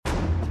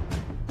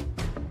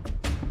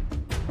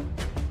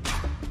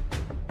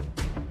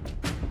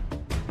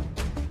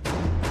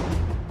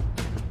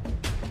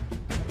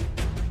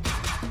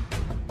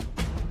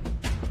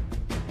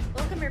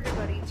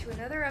to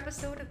another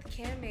episode of the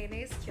Can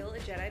Mayonnaise Kill a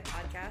Jedi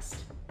podcast.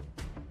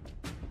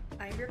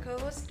 I'm your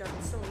co-host,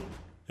 Darren Salim.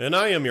 And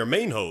I am your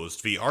main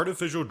host, the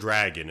Artificial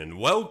Dragon, and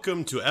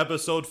welcome to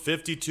episode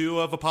 52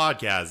 of a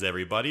podcast,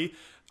 everybody.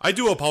 I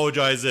do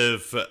apologize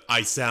if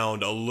I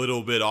sound a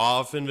little bit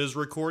off in this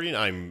recording.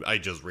 I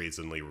just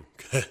recently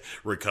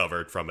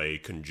recovered from a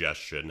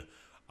congestion.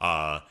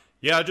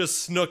 It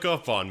just snuck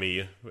up on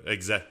me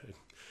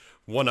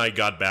when I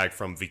got back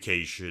from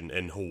vacation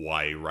in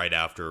Hawaii right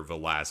after the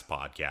last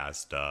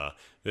podcast.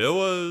 It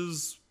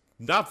was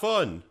not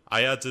fun.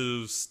 I had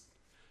to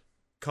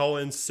call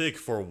in sick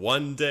for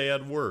one day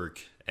at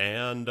work,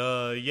 and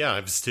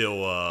I'm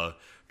still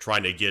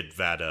trying to get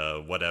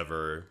that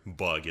whatever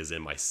bug is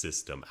in my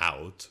system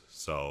out.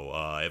 So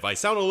if I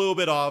sound a little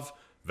bit off,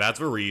 that's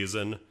the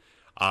reason.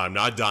 I'm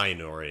not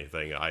dying or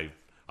anything, I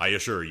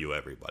assure you,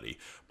 everybody.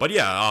 But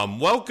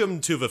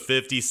welcome to the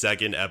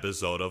 52nd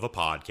episode of a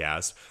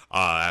podcast.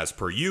 As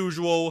per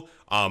usual,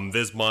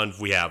 this month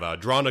we have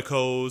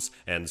Dronicos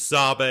and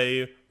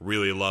Sabe,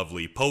 really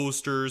lovely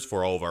posters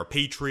for all of our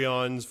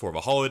Patreons for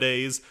the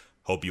holidays.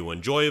 Hope you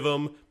enjoy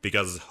them,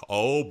 because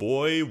oh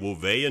boy, will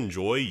they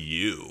enjoy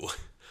you.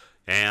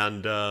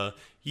 And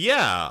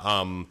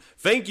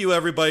thank you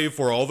everybody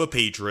for all the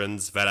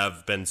patrons that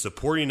have been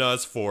supporting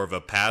us for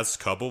the past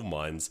couple of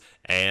months.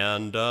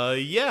 And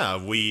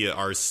we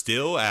are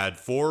still at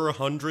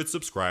 400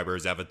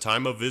 subscribers at the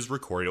time of this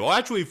recording. Well,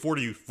 actually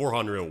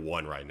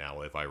 401 right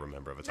now, if I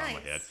remember off the top of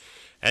my head.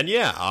 And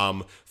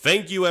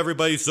thank you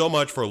everybody so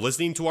much for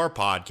listening to our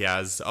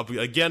podcast.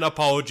 Again,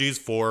 apologies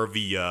for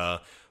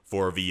the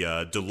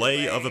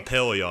delay of a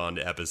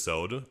Paleon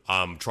episode.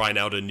 I'm trying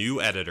out a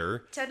new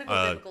editor.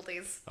 Technical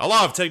difficulties. A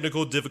lot of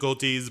technical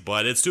difficulties,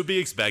 but it's to be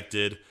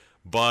expected.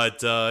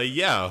 But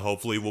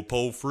hopefully we'll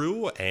pull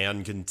through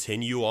and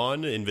continue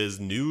on in this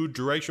new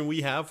direction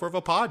we have for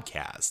the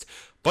podcast.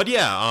 But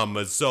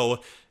so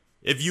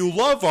if you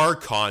love our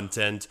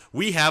content,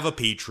 we have a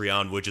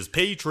Patreon, which is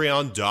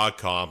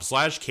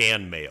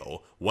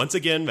patreon.com/canmail. Once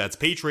again, that's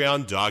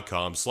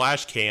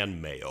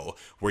patreon.com/canmail,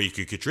 where you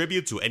could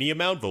contribute to any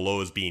amount, the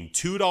lowest being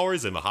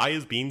 $2 and the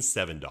highest being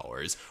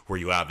 $7, where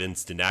you have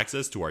instant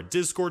access to our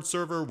Discord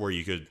server, where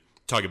you could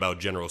talk about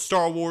general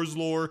Star Wars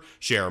lore,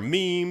 share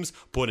memes,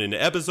 put in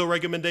episode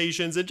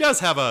recommendations, and just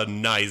have a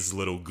nice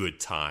little good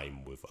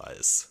time with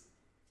us.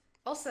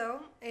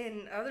 Also,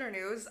 in other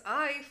news,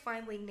 I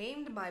finally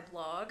named my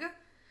blog.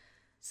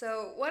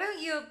 So why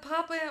don't you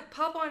pop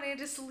on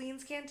into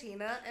Celine's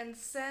Cantina and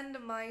send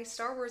my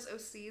Star Wars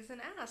OCs an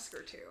ask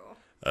or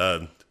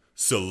two.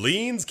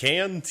 Celine's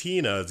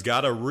Cantina, it's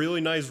got a really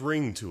nice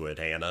ring to it,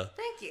 Hannah.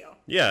 Thank you.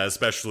 Yeah,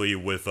 especially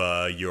with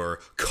your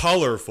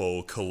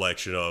colorful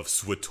collection of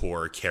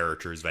SWTOR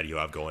characters that you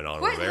have going on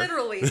Quite over there.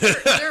 literally,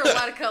 there are a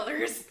lot of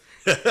colors.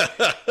 But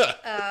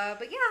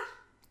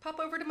pop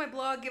over to my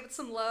blog, give it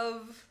some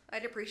love.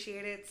 I'd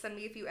appreciate it. Send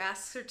me a few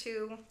asks or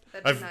two.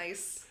 That'd be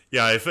nice.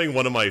 Yeah, I think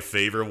one of my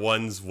favorite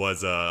ones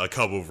was a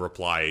couple of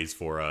replies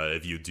for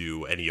if you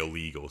do any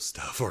illegal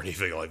stuff or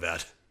anything like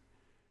that.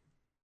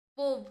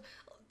 Well,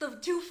 the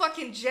two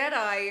fucking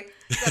Jedi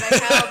that I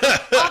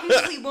have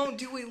obviously won't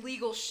do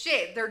illegal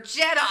shit. They're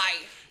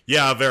Jedi!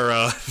 Yeah, they're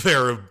a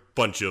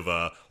bunch of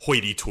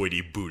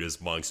hoity-toity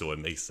Buddhist monks, so it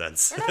makes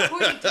sense. They're not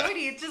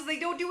hoity-toity, it's just they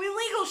don't do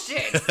illegal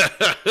shit!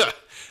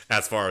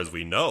 As far as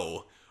we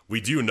know. We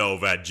do know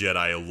that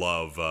Jedi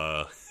love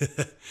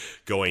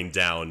going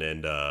down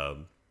and,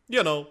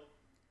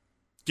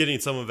 getting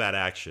some of that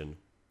action.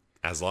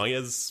 As long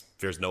as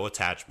there's no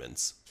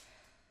attachments.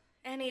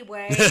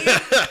 Anyway.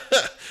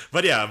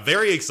 But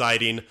very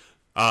exciting.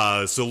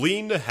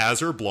 Celine has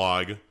her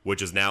blog,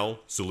 which is now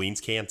Celine's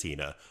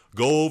Cantina.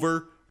 Go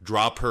over,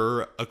 drop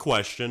her a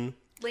question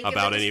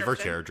about any of her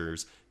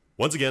characters.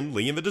 Once again,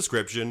 link in the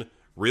description.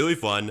 Really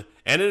fun,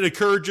 and it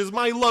encourages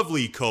my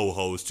lovely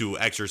co-host to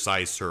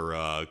exercise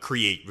her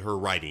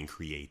writing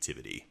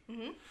creativity,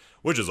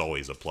 which is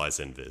always a plus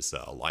in this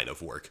line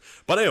of work.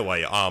 But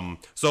anyway,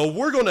 so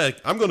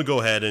I'm gonna go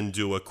ahead and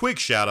do a quick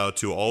shout out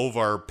to all of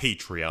our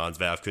Patreons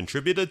that have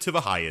contributed to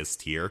the highest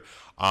tier.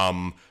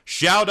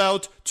 Shout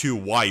out to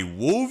Y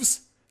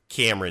Wolves,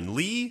 Cameron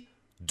Lee,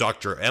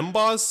 Dr.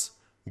 Emboss,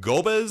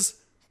 Gobez,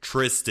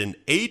 Tristan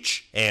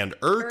H, and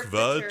Irk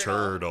the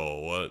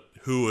Turtle.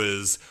 Who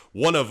is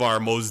one of our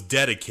most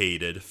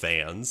dedicated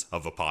fans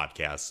of the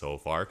podcast so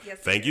far. Yes,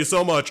 thank you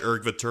so much,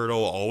 Irk the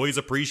Turtle. Always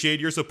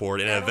appreciate your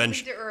support. And not only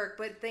to Irk,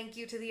 but thank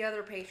you to the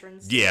other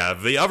patrons. Yeah,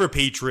 the other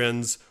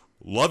patrons,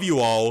 love you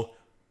all.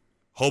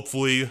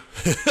 Hopefully,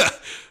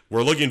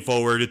 we're looking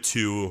forward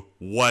to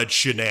what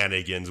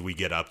shenanigans we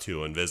get up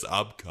to in this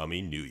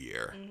upcoming new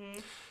year.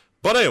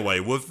 But anyway,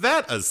 with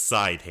that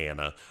aside,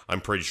 Hannah, I'm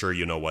pretty sure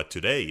you know what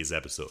today's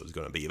episode is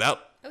going to be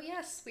about. Oh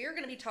yes, we are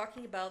going to be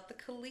talking about the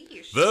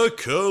Kaleesh. The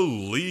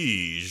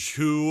Kaleesh,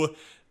 who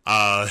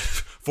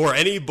For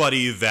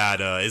anybody that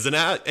is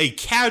a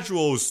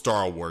casual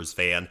Star Wars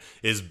fan,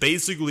 is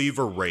basically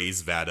the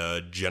race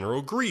that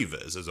General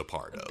Grievous is a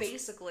part of.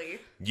 Basically.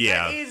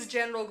 Yeah. That is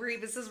General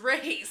Grievous's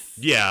race.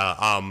 Yeah,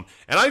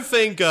 and I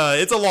think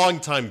it's a long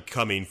time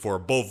coming for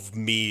both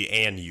me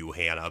and you,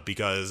 Hannah,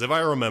 because if I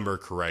remember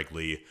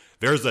correctly,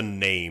 there's a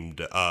named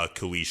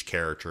Kaleesh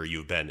character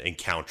you've been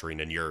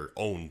encountering in your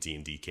own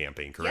D&D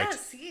campaign, correct?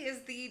 Yes, he is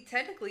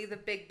technically the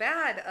big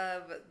bad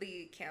of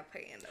the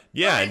campaign.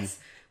 Yeah, but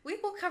we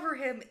will cover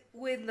him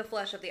in the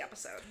flesh of the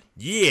episode.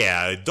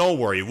 Yeah, don't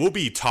worry. We'll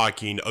be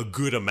talking a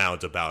good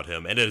amount about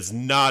him, and it is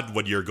not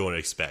what you're going to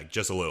expect.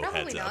 Just a little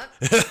Probably heads up.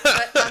 not.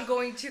 But I'm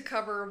going to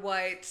cover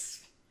what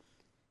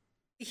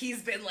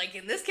he's been like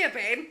in this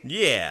campaign.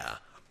 Yeah.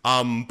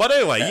 But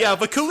anyway, yeah,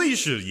 the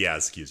Kaleesh, yeah,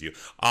 excuse you.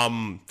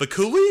 The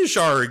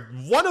Kaleesh are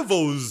one of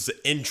those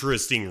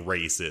interesting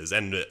races,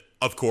 and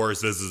of course,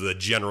 this is a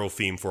general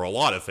theme for a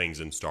lot of things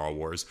in Star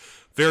Wars.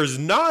 There's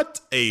not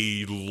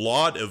a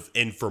lot of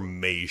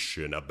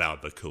information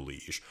about the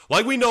Kaleesh.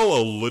 Like, we know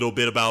a little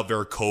bit about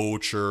their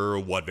culture,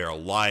 what they're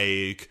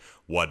like,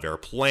 what their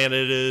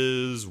planet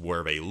is,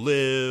 where they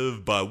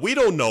live, but we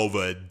don't know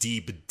the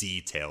deep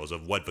details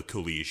of what the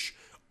Kaleesh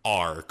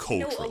are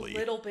culturally. I know a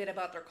little bit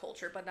about their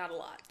culture, but not a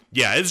lot.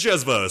 Yeah, it's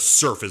just the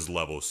surface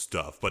level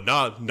stuff, but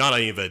not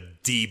any of the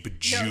deep,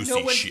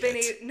 juicy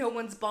shit. No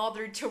one's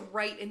bothered to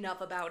write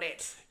enough about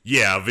it.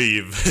 Yeah,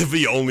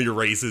 the only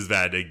races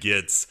that it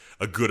gets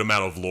a good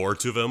amount of lore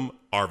to them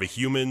are the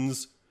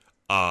humans,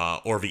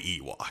 or the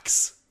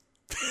Ewoks.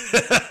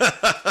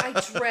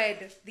 I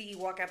dread the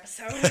Ewok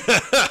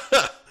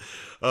episode.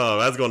 Oh,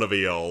 that's going to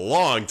be a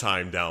long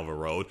time down the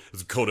road.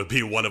 It's going to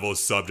be one of those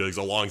subjects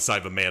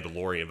alongside the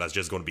Mandalorian that's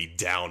just going to be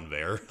down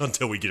there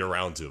until we get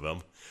around to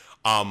them.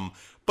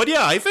 But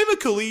yeah, I think the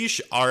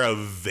Kaleesh are a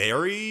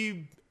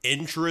very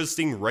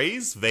interesting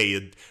race.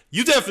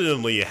 You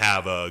definitely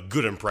have a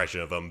good impression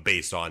of them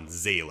based on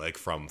Zalek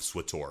from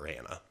SWTOR,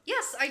 Hannah.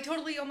 Yes, I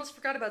totally almost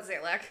forgot about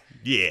Zalek.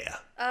 Yeah.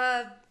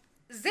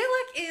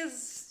 Zalek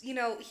is,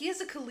 he is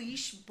a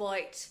Kaleesh,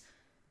 but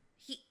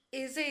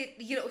he's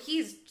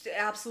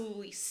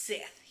absolutely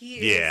Sith. He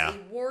is a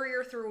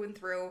warrior through and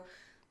through,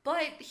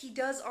 but he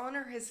does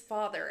honor his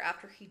father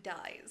after he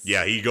dies.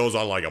 Yeah, he goes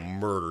on like a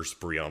murder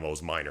spree on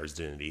those miners,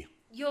 didn't he?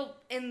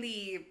 In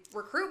the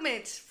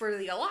recruitment for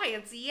the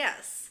Alliance,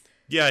 yes.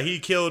 Yeah, he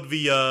killed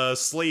the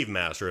slave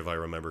master, if I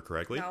remember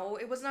correctly. No,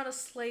 it was not a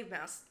slave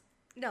master.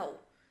 No.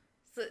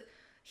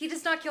 He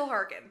does not kill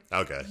Harkin.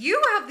 Okay.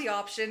 You have the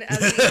option as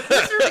the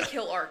Inquisitor to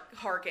kill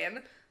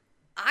Harkin.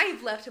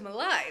 I've left him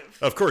alive.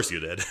 Of course you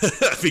did.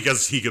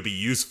 Because he could be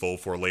useful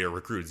for later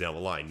recruits down the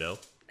line, no?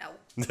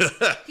 No.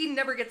 He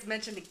never gets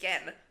mentioned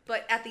again.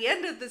 But at the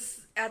end of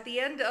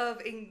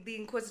the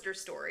Inquisitor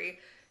story,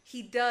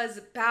 he does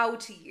bow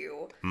to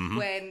you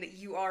when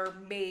you are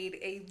made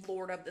a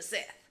Lord of the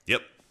Sith.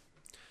 Yep.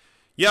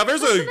 Yeah,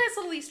 there's a nice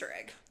little Easter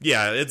egg.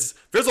 Yeah,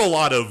 there's a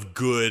lot of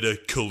good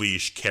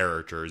Kaleesh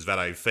characters that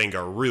I think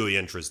are really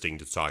interesting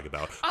to talk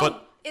about.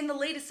 But in the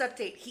latest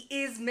update, he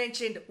is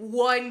mentioned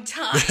one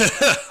time.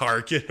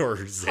 Harkin or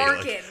Zalek?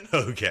 Harkin.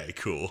 Okay,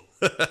 cool.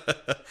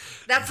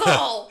 That's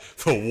all.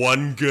 The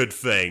one good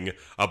thing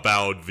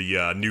about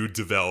the new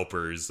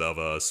developers of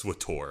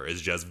SWTOR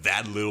is just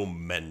that little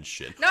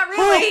mention. Not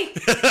really.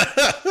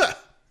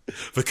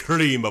 The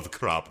cream of the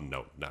crop.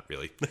 No, not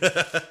really.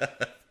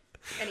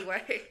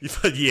 Anyway.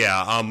 But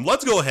yeah,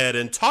 let's go ahead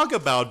and talk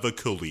about the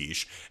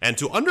Kaleesh. And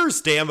to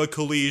understand the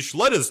Kaleesh,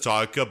 let us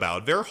talk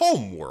about their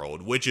home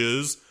world, which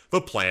is the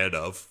planet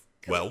of,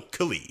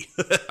 Kalee.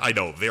 I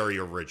know, very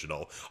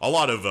original. A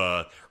lot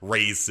of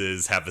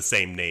races have the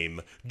same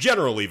name,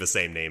 generally the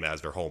same name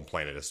as their home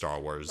planet of Star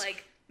Wars.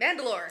 Like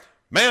Mandalore.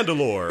 And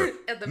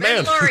the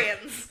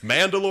Mandalorians.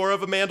 Mandalore of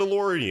the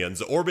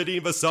Mandalorians,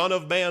 orbiting the sun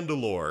of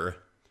Mandalore,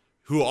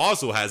 who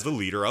also has the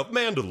leader of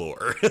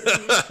Mandalore.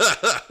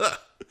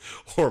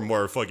 Or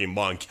more fucking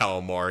Mon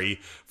Calamari,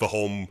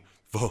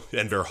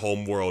 and their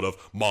home world of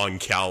Mon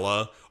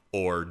Cala,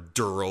 or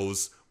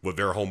Duros, with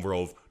their home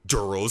world of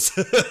Duros.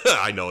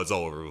 I know it's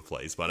all over the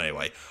place, but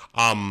anyway.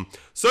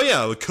 So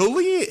yeah,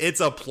 Kalee, it's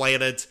a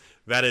planet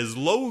that is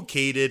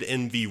located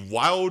in the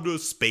Wild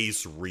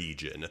Space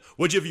region,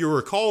 which, if you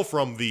recall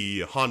from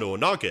the Hondo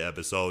Ohnaka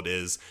episode,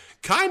 is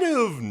kind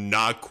of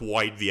not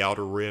quite the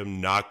Outer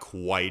Rim, not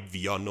quite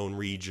the Unknown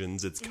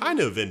Regions. It's kind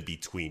of in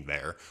between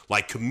there.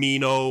 Like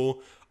Kamino,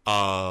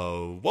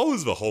 what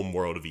was the home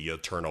world of the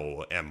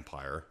Eternal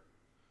Empire?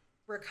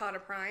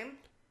 Rakata Prime?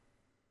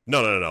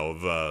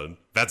 No.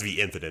 That's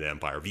the Infinite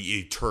Empire, the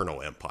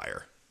Eternal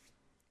Empire.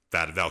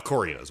 That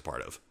Valkorion is a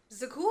part of.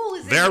 Zakul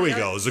is there we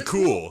go,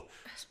 Zakul.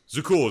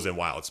 Zakul is in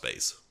Wild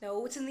Space.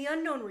 No, it's in the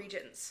Unknown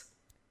Regions.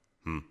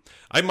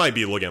 I might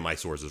be looking at my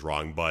sources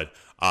wrong, but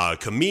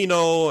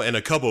Kamino and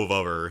a couple of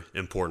other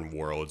important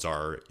worlds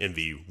are in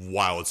the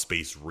Wild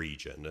Space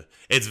region.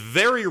 It's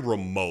very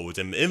remote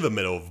and in the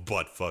middle of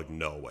buttfuck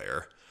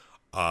nowhere.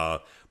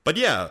 But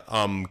yeah,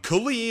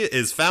 Kalee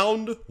is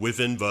found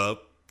within the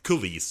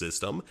Kaleesh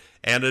system,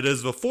 and it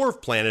is the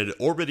fourth planet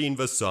orbiting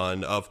the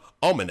sun of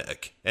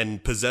Almanac,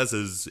 and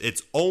possesses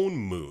its own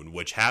moon,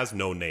 which has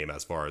no name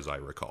as far as I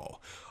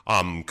recall.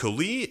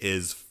 Kaleesh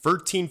is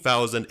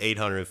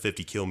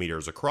 13,850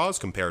 kilometers across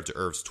compared to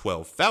Earth's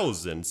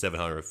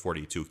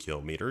 12,742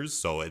 kilometers,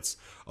 so it's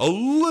a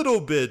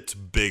little bit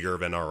bigger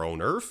than our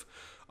own Earth.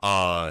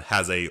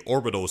 Has a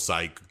orbital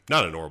cycle,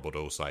 not an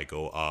orbital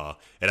cycle,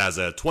 it has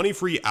a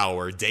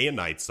 23-hour day and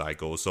night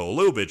cycle, so a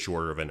little bit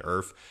shorter than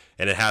Earth,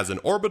 and it has an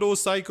orbital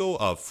cycle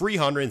of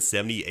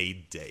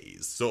 378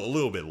 days, so a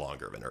little bit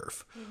longer than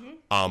Earth.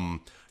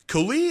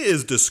 Kaleesh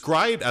is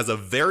described as a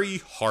very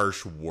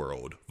harsh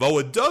world, though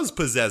it does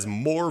possess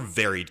more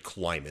varied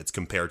climates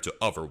compared to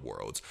other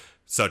worlds,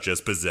 such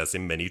as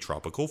possessing many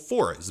tropical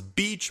forests,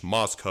 beach,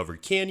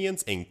 moss-covered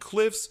canyons, and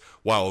cliffs,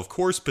 while of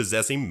course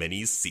possessing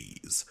many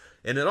seas.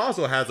 And it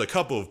also has a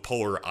couple of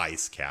polar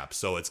ice caps,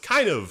 so it's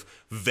kind of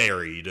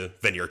varied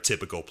than your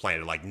typical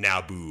planet like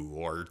Naboo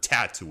or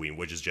Tatooine,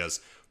 which is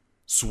just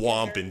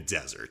swamp and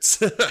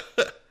deserts.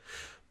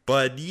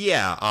 But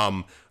yeah,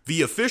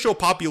 the official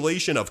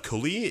population of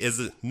Kaleesh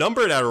is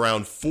numbered at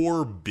around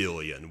 4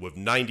 billion, with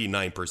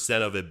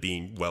 99% of it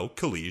being, well,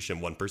 Kaleesh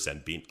and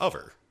 1% being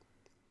other.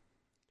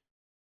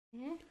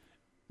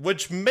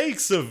 Which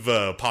makes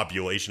the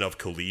population of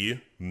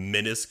Kaleesh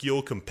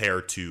minuscule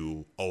compared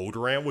to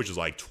Oldram, which is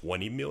like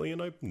 20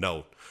 billion, I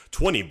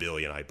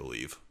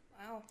believe.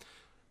 Wow.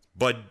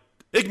 But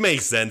it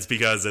makes sense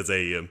because it's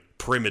a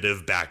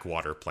primitive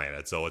backwater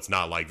planet, so it's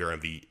not like they're in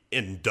the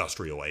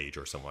industrial age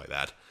or something like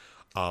that.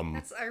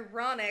 That's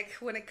ironic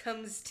when it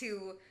comes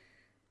to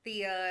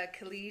the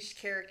Kaleesh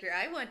character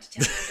I want to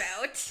tell you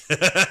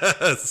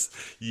about.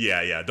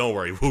 Yeah, don't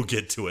worry, we'll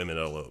get to him in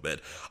a little bit.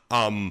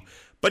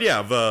 But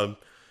yeah, the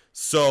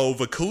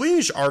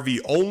Kaleesh are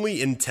the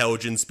only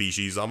intelligent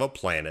species on the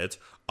planet.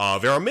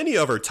 There are many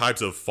other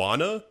types of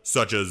fauna,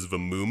 such as the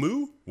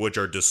mumu, which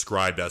are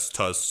described as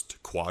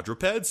tusked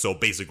quadrupeds, so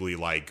basically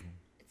like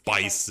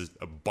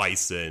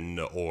bison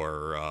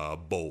or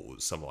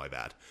bulls, something like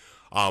that.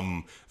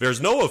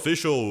 There's no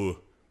official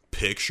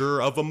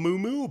picture of a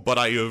mumu, but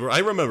I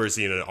remember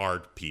seeing an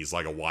art piece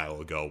like a while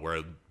ago where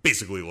it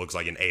basically looks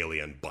like an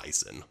alien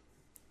bison.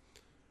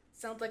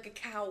 Sounds like a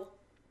cow.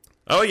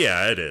 Oh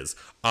yeah, it is.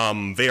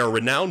 They are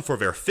renowned for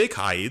their thick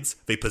hides,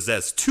 they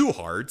possess 2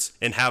 hearts,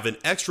 and have an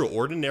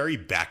extraordinary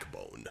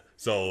backbone.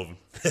 So,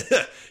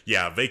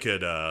 yeah, they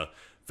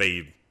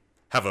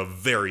have a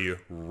very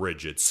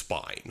rigid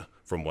spine,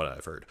 from what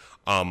I've heard.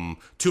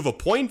 To the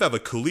point that the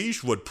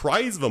Kaleesh would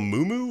prize the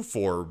mumu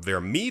for their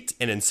meat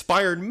and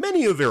inspired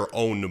many of their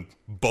own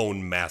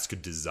bone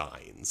mask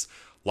designs.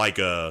 Like,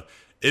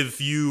 if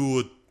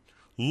you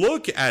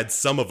look at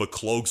some of the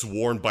cloaks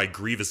worn by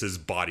Grievous's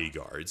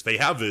bodyguards, they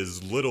have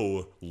this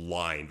little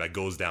line that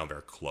goes down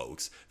their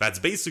cloaks. That's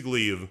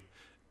basically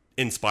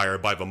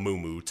inspired by the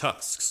mumu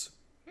tusks.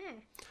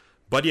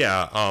 But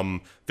yeah,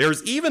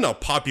 there's even a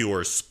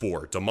popular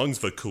sport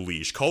amongst the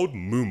Kaleesh called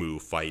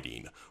mumu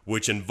fighting,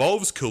 which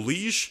involves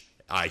Kaleesh,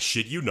 I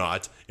shit you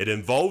not, it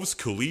involves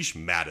Kaleesh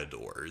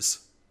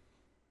matadors.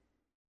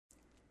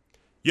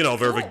 They're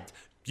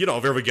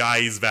the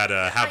guys that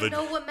have I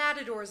know what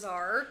matadors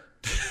are.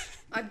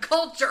 I'm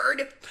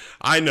cultured.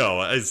 I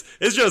know, it's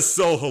just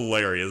so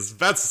hilarious.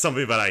 That's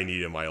something that I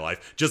need in my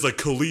life. Just a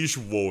Kaleesh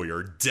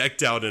warrior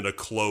decked out in a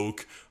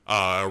cloak,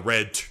 a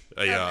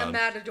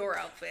matador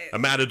outfit. A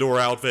matador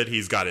outfit.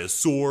 He's got his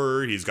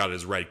sword. He's got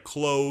his red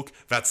cloak.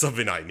 That's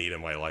something I need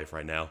in my life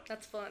right now.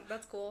 That's fun.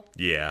 That's cool.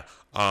 Yeah.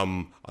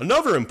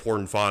 Another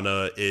important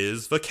fauna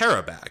is the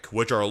Karabac,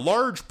 which are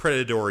large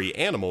predatory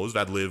animals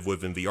that live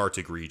within the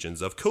Arctic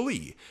regions of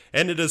Kaleesh.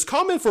 And it is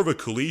common for the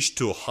Kaleesh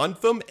to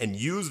hunt them and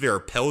use their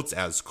pelts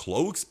as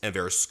cloaks and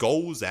their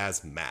skulls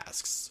as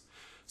masks.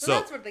 So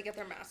that's where they get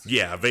their masks.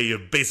 Yeah, they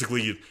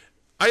basically...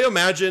 I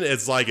imagine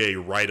it's like a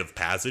rite of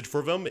passage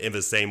for them, in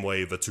the same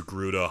way the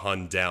Togruta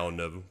hunt down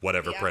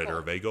whatever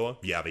predator they go on.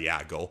 Yeah, the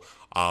Yago.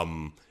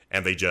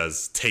 And they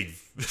just take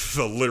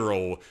the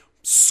literal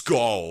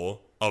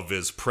skull of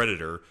this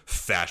predator,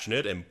 fashion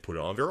it, and put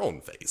it on their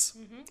own face.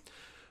 Mm-hmm.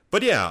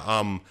 But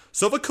yeah,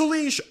 so the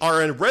Kaleesh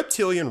are a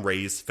reptilian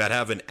race that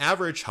have an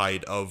average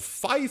height of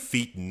 5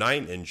 feet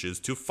 9 inches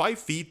to 5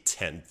 feet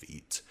 10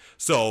 feet.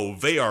 So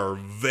they're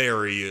on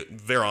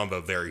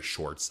the very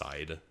short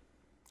side.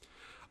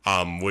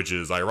 Which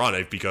is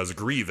ironic because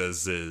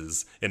Grievous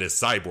is, in his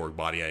cyborg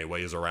body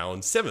anyway, is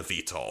around 7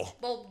 feet tall.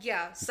 Well,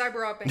 yeah,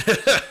 cyber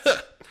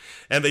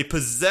And they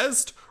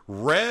possessed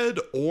red,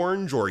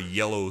 orange, or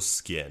yellow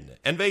skin.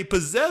 And they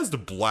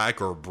possessed black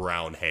or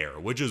brown hair,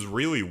 which is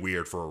really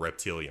weird for a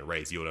reptilian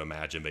race. You would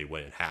imagine they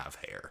wouldn't have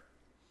hair.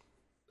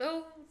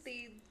 Oh,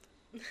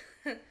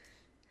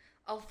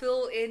 I'll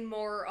fill in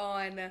more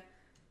on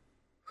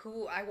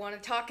who I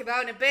want to talk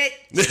about in a bit.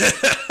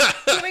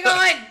 Moving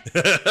on!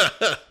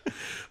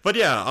 But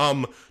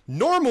yeah,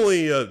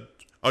 normally,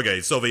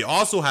 okay, so they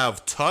also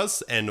have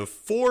tusks and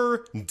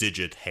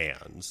 4-digit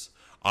hands.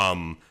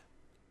 And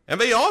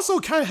they also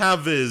kind of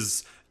have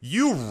this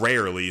you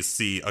rarely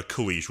see a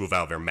Kaleesh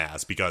without their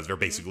mask because they're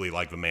basically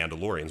like the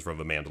Mandalorians from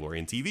the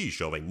Mandalorian TV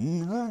show.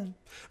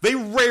 They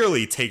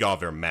rarely take off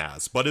their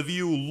masks, but if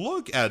you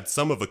look at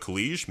some of the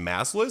Kaleesh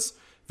maskless,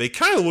 they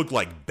kind of look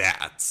like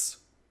bats.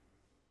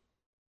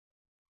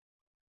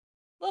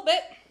 A little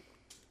bit.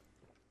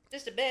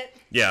 Just a bit.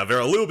 Yeah, they're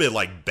a little bit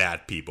like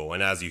bat people,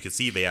 and as you can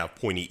see, they have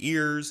pointy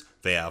ears,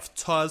 they have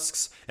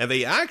tusks, and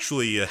they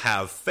actually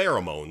have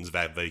pheromones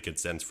that they can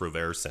sense through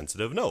their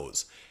sensitive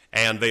nose.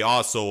 And they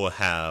also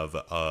have,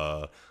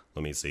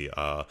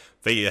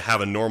 they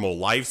have a normal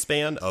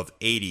lifespan of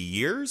 80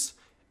 years,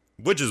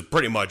 which is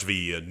pretty much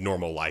the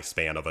normal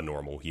lifespan of a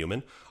normal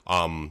human.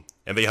 And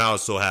they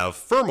also have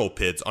thermal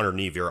pits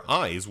underneath their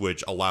eyes,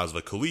 which allows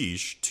the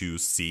Kaleesh to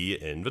see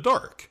in the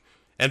dark.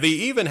 And they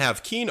even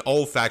have keen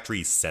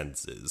olfactory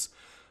senses.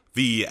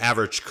 The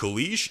average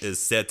Kaleesh is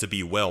said to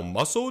be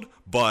well-muscled,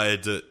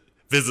 but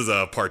this is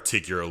a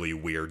particularly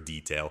weird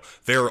detail.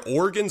 Their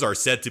organs are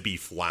said to be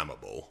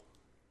flammable.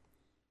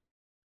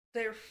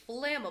 They're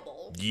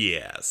flammable.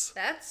 Yes.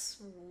 That's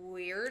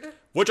weird.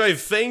 Which I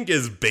think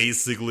is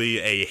basically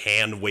a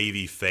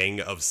hand-wavy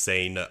thing of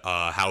saying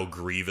how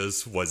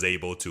Grievous was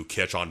able to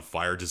catch on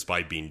fire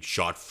despite being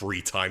shot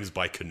 3 times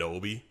by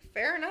Kenobi.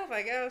 Fair enough,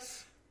 I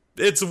guess.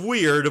 It's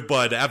weird,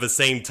 but at the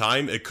same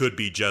time, it could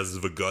be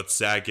just the gut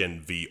sack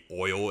and the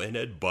oil in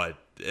it, but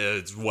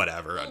it's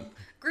whatever. Well,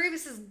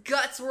 Grievous's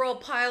guts were all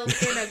piled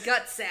in a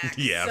gut sack.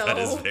 Yeah, so. That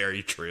is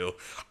very true.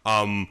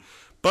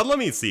 But let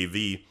me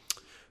see.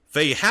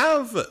 They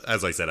have,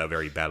 as I said, a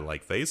very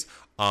bat-like face.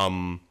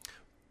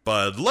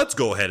 But let's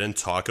go ahead and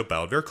talk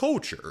about their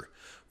culture.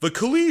 The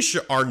Kaleesh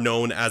are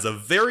known as a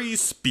very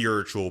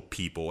spiritual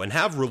people and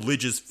have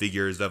religious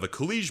figures that the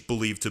Kaleesh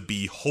believe to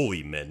be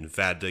holy men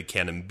that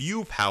can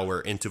imbue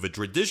power into the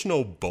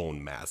traditional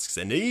bone masks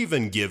and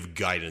even give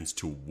guidance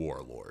to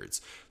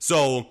warlords.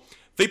 So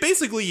they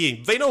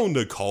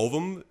don't call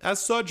them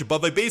as such, but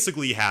they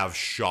basically have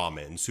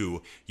shamans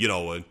who,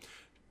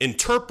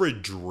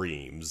 interpret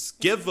dreams,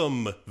 give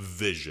them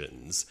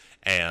visions,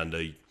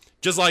 and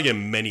just like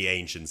in many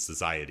ancient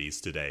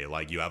societies today,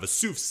 like you have a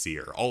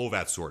soothsayer, all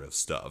that sort of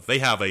stuff. They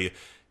have a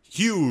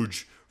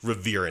huge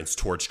reverence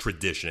towards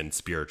tradition and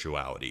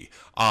spirituality.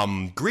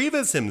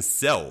 Grievous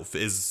himself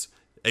is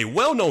a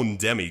well-known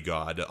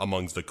demigod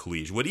amongst the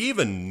Kaleesh, would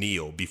even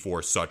kneel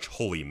before such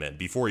holy men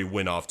before he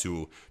went off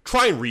to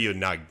try and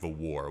reunite the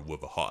war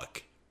with a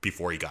Huck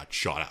before he got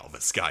shot out of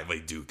the sky by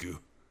Dooku.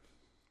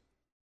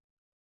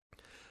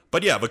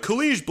 But yeah, the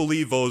Kaleesh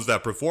believe those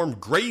that perform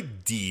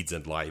great deeds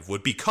in life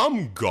would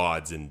become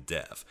gods in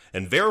death,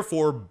 and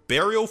therefore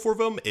burial for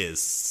them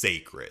is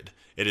sacred.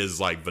 It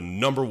is like the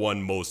number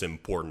one most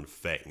important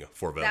thing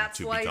for them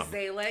to become. That's why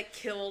Zalek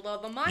killed all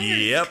the miners,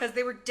 Yep. because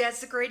they were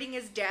desecrating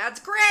his dad's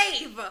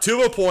grave!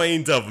 To the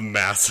point of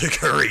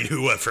massacring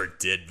whoever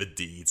did the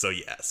deed, so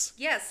yes.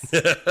 Yes.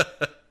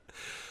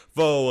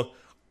 Though,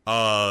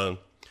 on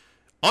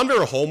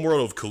their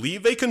homeworld of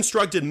Kaleesh, they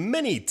constructed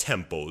many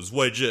temples,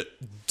 which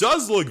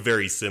does look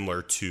very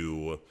similar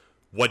to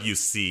what you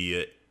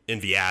see in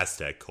the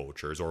Aztec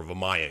cultures or the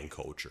Mayan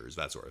cultures,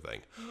 that sort of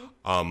thing.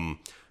 Mm-hmm.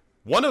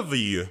 One of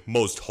the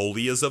most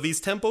holiest of these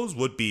temples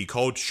would be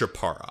called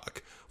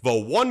Shaparak,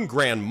 though one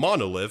grand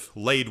monolith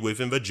laid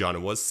within the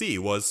Genoa Sea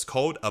was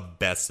called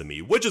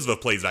Abesimi, which is the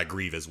place that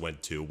Grievous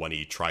went to when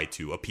he tried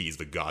to appease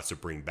the gods to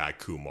bring back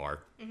Kumar.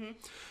 Mm-hmm.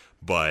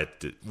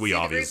 But we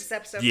obviously,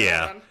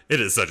 it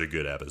is such a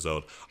good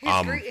episode.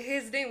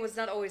 His name was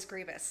not always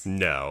Grievous.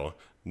 No,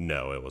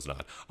 it was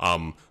not.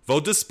 Though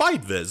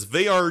despite this,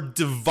 they are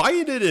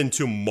divided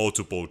into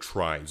multiple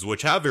tribes,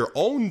 which have their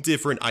own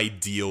different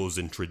ideals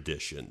and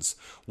traditions.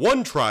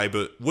 One tribe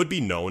would be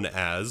known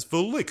as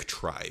the Lick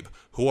tribe,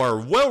 who are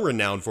well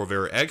renowned for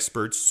their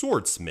expert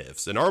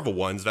swordsmiths, and are the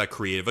ones that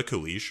created the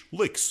Kaleesh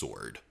Lick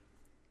sword.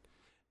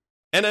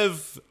 And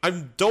I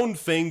don't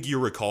think you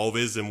recall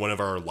this in one of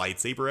our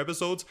lightsaber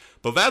episodes,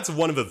 but that's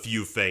one of the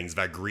few things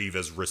that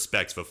Grievous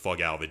respects the fuck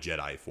out of the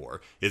Jedi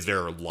for, is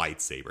their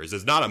lightsabers.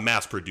 It's not a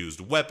mass-produced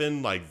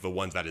weapon like the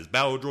ones that his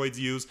battle droids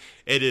use.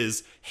 It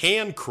is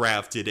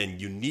handcrafted and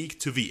unique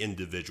to the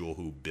individual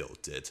who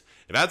built it.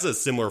 And that's a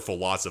similar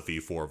philosophy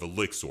for the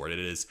Lick sword. It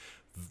is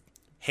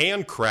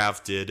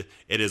handcrafted.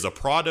 It is a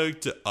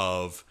product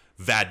of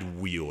that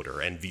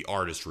wielder and the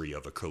artistry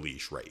of a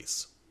Kaleesh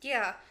race.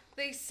 Yeah.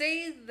 They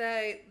say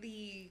that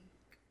the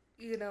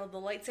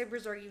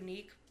lightsabers are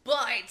unique,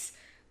 but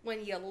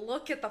when you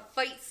look at the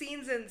fight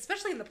scenes, and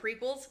especially in the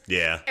prequels,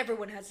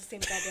 everyone has the same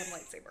goddamn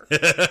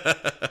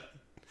lightsaber.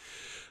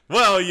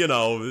 Well,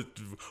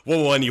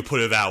 when you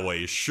put it that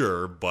way,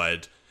 sure,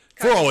 but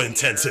for all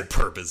intents and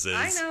purposes.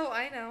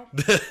 I know.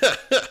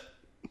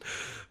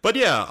 But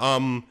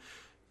yeah,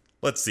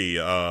 let's see,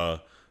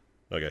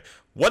 okay.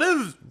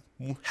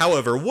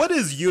 However, what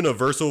is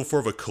universal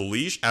for the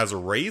Kaleesh as a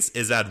race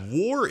is that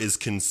war is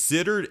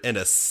considered an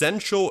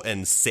essential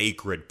and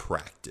sacred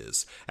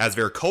practice, as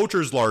their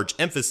culture's large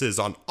emphasis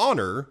on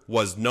honor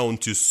was known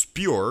to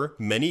spur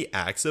many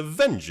acts of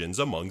vengeance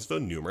amongst the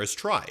numerous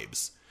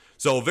tribes.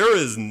 So there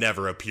is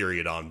never a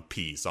period on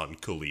peace on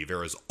Kaleesh.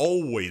 There is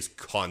always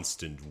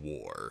constant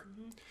war.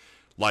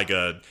 Like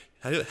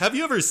have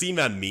you ever seen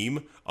that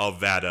meme of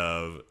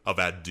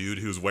that dude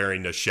who's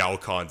wearing the Shao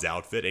Kahn's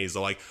outfit and he's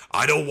like,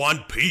 I don't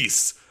want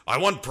peace. I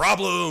want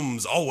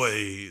problems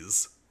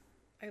always.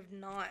 I have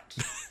not.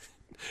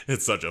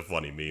 It's such a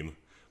funny meme.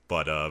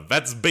 But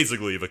that's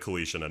basically the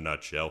Kaleesh in a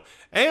nutshell.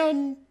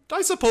 And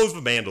I suppose the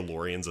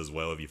Mandalorians as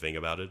well, if you think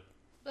about it.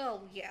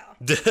 Well, yeah.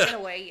 In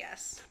a way,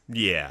 yes.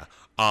 Yeah.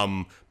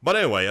 But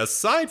anyway,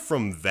 aside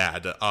from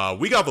that,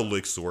 we got the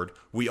Lick Sword.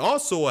 We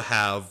also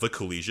have the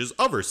Kaleesh's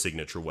other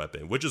signature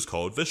weapon, which is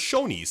called the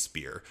Shoni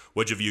Spear,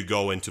 which if you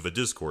go into the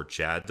Discord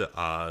chat,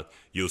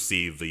 you'll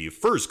see the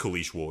first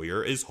Kaleesh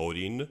warrior is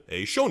holding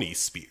a Shoni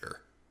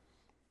Spear.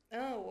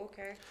 Oh,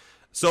 okay.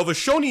 So the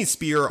Shoni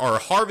Spear are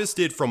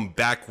harvested from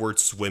backward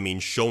swimming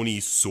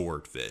Shoni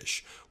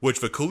swordfish,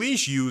 which the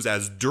Kaleesh use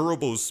as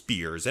durable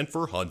spears and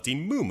for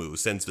hunting mumu,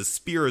 since the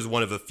spear is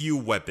one of the few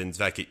weapons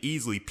that could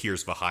easily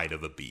pierce the hide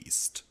of a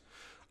beast.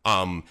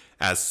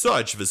 As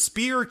such, the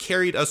spear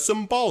carried a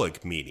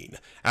symbolic meaning,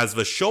 as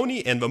the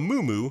Shoni and the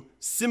mumu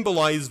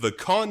symbolize the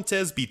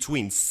contest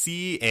between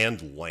sea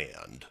and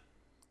land.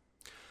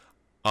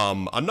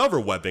 Another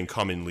weapon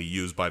commonly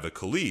used by the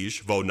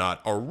Kaleesh, though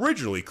not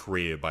originally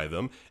created by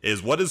them,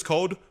 is what is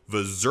called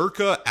the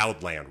Zerka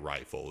Outland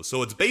Rifle.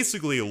 So it's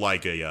basically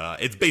like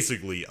it's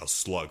basically a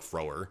slug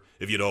thrower.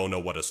 If you don't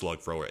know what a slug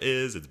thrower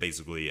is, it's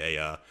basically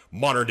a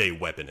modern day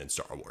weapon in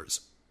Star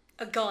Wars.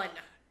 A gun.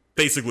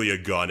 Basically a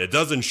gun. It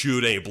doesn't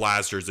shoot any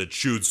blasters, it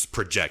shoots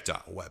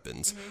projectile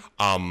weapons.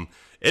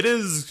 It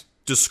is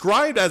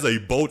described as a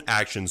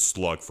boat-action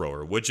slug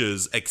thrower, which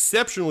is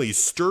exceptionally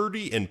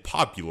sturdy and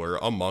popular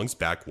amongst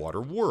backwater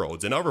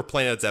worlds and other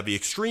planets at the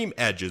extreme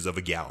edges of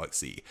a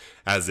galaxy,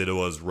 as it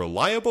was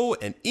reliable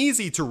and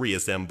easy to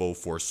reassemble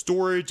for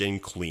storage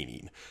and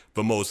cleaning.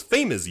 The most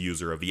famous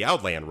user of the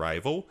Outland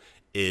Rifle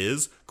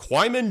is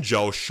Quaiman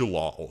Jo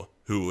Shalal,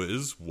 who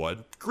is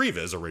what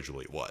Grievous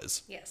originally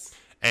was. Yes.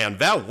 And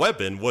that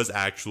weapon was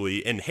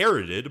actually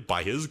inherited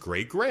by his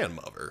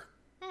great-grandmother.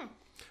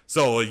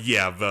 So,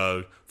 yeah,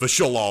 the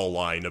Shalal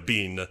line of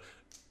being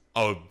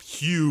a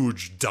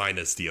huge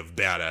dynasty of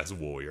badass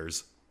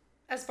warriors.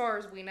 As far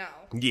as we know.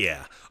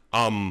 Yeah.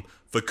 The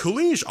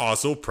Kaleesh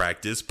also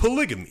practice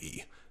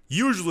polygamy.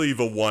 Usually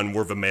the one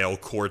where the male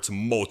courts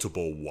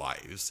multiple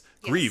wives.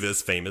 Yes.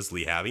 Grievous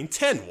famously having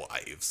 10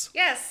 wives.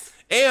 Yes.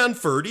 And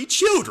 30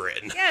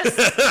 children.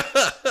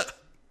 Yes.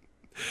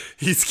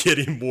 He's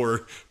getting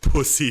more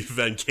pussy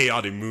than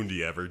Chaotic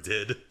Mundi ever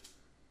did.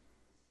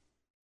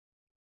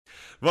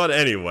 But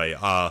anyway,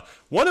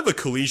 one of the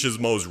Kaleesh's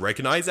most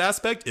recognized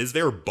aspect is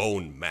their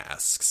bone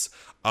masks,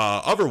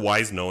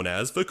 otherwise known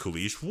as the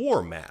Kaleesh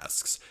war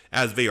masks,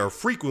 as they are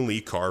frequently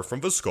carved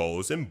from the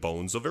skulls and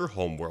bones of their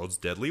homeworld's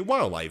deadly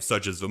wildlife,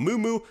 such as the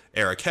Mumu,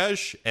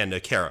 Arakesh, and the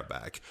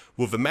Karabak,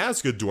 with the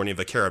mask adorning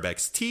the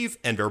Karabak's teeth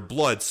and their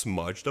blood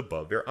smudged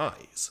above their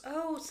eyes.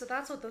 Oh, so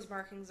that's what those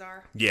markings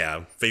are.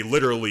 Yeah, they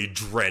literally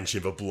drench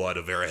in the blood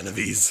of their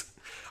enemies.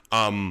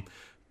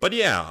 But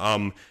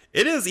yeah,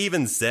 it is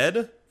even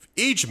said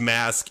each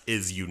mask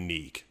is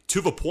unique, to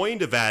the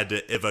point that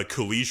if a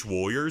Kaleesh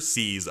warrior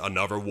sees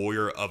another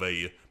warrior of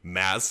a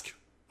mask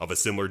of a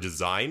similar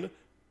design,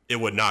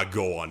 it would not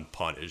go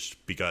unpunished,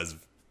 because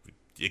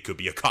it could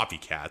be a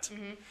copycat.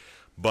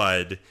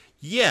 But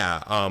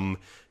yeah,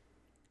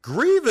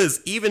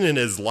 Grievous, even in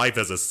his life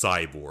as a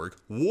cyborg,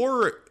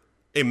 wore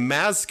a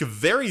mask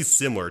very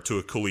similar to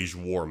a Kaleesh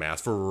war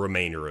mask for the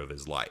remainder of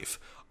his life.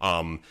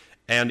 And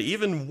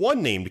even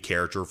one named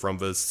character from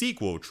the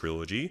sequel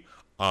trilogy,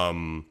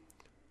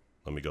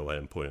 let me go ahead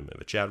and put him in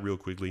the chat real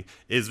quickly,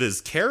 is this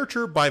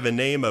character by the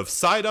name of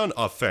Sidon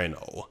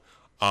Aferno.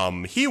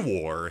 He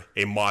wore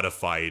a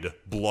modified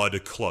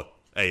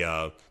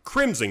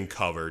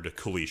crimson-covered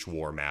Kaleesh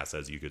war mask,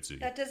 as you could see.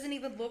 That doesn't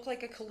even look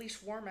like a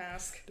Kaleesh war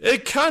mask.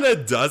 It kind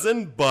of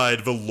doesn't,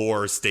 but the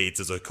lore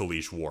states it's a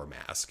Kaleesh war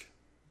mask.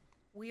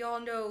 We all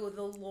know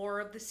the lore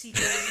of the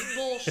sequel is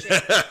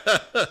bullshit.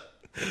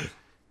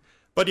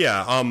 But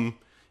yeah,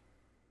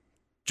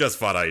 just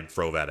thought I'd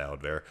throw that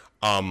out there.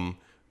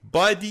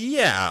 But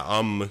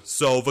yeah,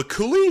 so the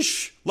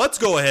Kaleesh, let's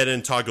go ahead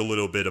and talk a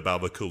little bit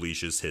about the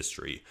Kaleesh's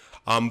history.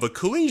 The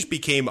Kaleesh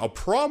became a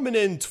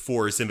prominent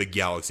force in the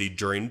galaxy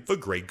during the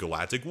Great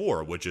Galactic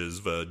War, which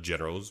is the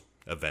general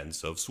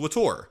events of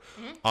SWTOR,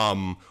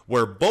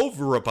 where both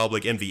the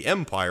Republic and the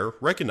Empire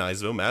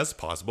recognized them as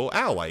possible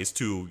allies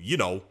to,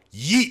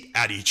 yeet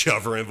at each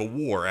other in the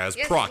war as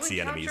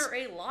proxy enemies. Yes, we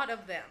encounter a lot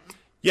of them.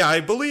 Yeah,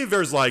 I believe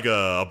there's like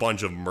a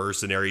bunch of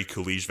mercenary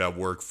Kaleesh that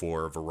work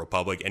for the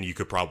Republic, and you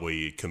could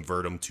probably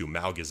convert them to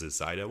Malgus'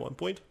 side at one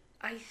point.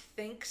 I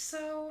think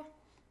so.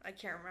 I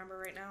can't remember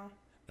right now.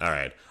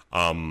 Alright,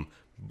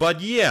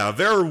 but yeah,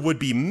 there would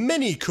be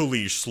many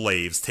Kaleesh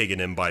slaves taken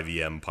in by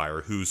the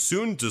Empire, who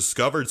soon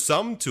discovered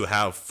some to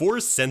have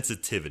force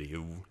sensitivity,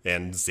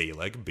 and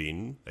Zalek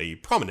being a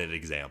prominent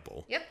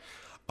example. Yep.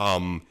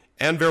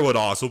 And there would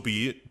also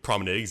be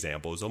prominent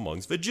examples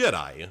amongst the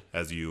Jedi,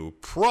 as you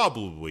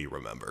probably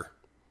remember.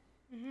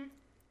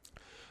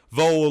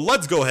 Though,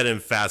 let's go ahead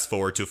and fast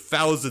forward to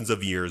thousands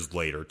of years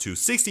later, to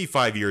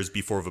 65 years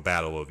before the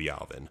Battle of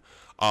Yavin.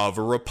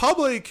 The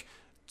Republic,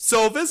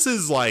 so this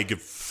is like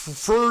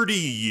 30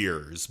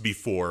 years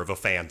before the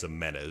Phantom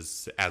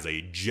Menace, as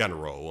a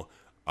general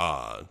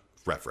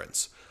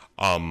reference.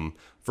 The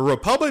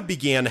Republic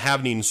began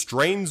having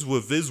strains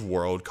with this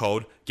world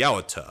called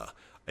Galata,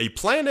 a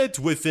planet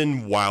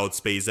within wild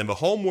space and the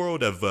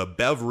homeworld of the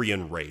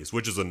Bevrian race,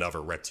 which is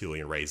another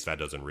reptilian race that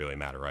doesn't really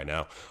matter right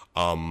now.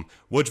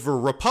 Which the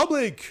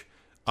Republic,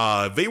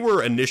 they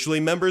were initially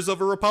members of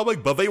the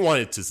Republic, but they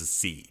wanted to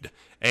secede.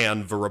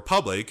 And the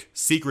Republic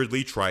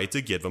secretly tried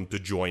to get them to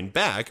join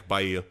back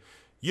by,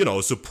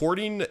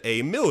 supporting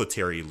a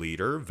military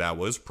leader that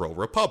was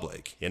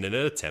pro-Republic in an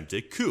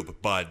attempted coup,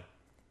 but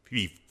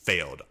he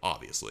failed,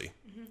 obviously.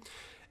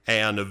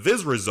 And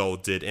this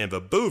resulted in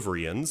the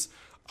Bevrians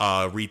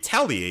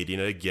retaliating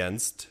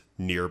against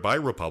nearby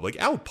Republic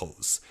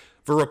outposts.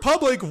 The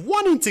Republic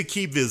wanting to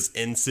keep this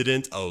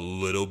incident a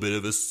little bit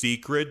of a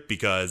secret,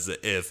 because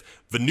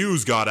if the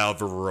news got out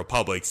the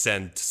Republic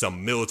sent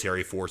some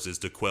military forces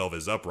to quell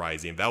this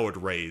uprising, that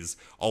would raise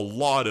a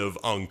lot of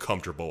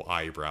uncomfortable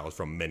eyebrows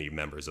from many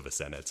members of the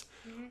Senate.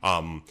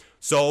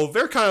 So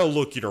they're kind of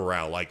looking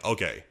around like,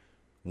 okay,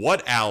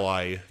 what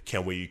ally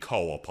can we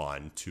call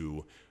upon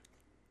to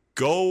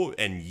go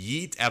and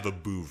yeet at the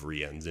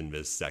Bevrians in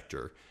this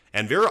sector?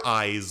 And their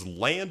eyes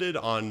landed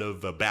on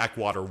the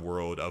backwater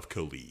world of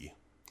Kaleesh.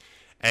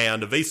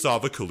 And they saw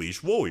the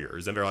Kaleesh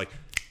warriors, and they're like,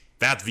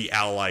 that's the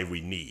ally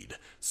we need.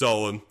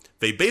 So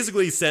they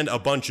basically sent a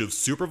bunch of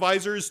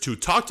supervisors to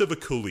talk to the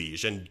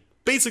Kaleesh and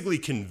basically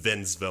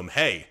convince them,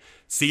 hey,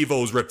 see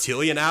those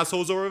reptilian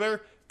assholes over there?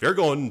 They're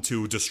going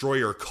to destroy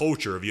your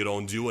culture if you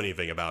don't do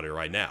anything about it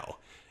right now.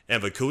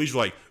 And the Kaleesh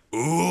were like,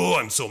 ooh,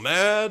 I'm so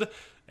mad.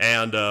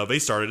 And they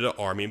started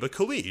arming the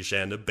Kaleesh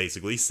and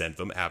basically sent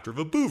them after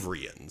the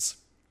Bevrians.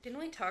 Didn't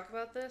we talk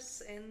about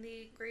this in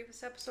the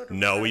Grievous episode?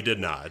 No, we did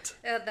not.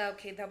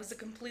 Okay, that was a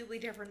completely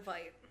different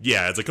fight.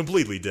 Yeah, it's a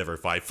completely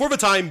different fight. For the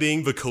time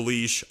being, the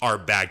Kaleesh are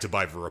backed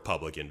by the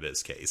Republic in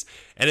this case.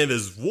 And in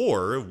this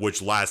war,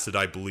 which lasted,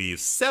 I believe,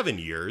 7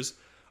 years,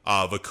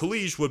 the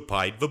Kaleesh would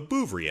fight the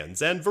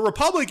Bevrians. And the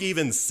Republic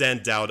even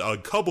sent out a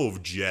couple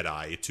of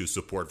Jedi to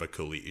support the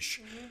Kaleesh.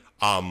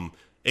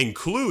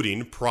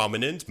 Including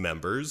prominent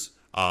members,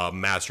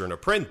 Master and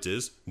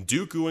Apprentice,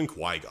 Dooku and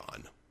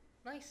Qui-Gon.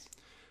 Nice.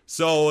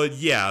 So,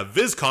 yeah,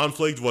 this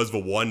conflict was the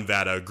one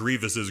that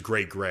Grievous's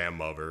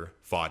great-grandmother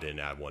fought in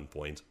at one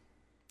point.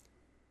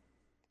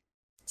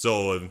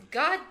 So...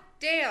 God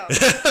damn!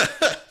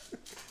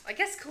 I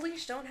guess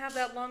Kaleesh don't have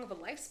that long of a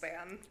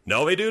lifespan.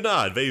 No, they do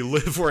not. They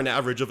live for an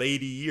average of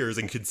 80 years,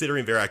 and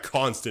considering they're at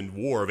constant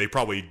war, they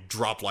probably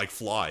drop like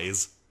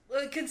flies.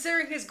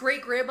 Considering his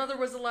great-grandmother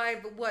was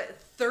alive,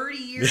 30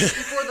 years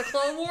before the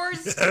Clone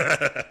Wars?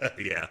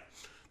 Yeah.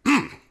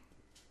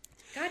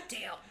 God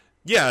damn.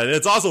 Yeah, and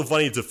it's also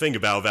funny to think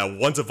about that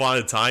once upon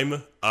a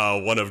time,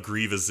 one of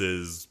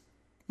Grievous's,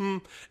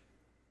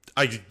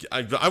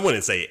 I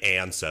wouldn't say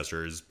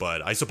ancestors,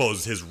 but I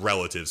suppose his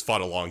relatives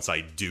fought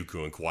alongside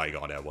Dooku and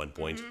Qui-Gon at one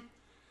point.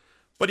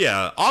 But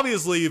yeah,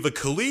 obviously the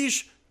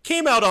Kaleesh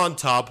came out on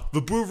top.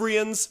 The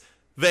Bevrians,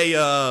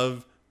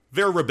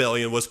 their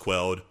rebellion was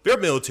quelled, their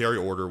military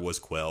order was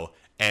quelled,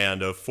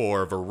 and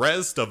for the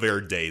rest of their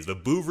days, the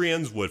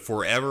Bevrians would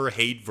forever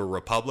hate the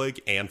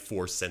Republic and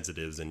Force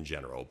sensitives in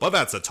general. But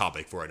that's a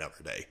topic for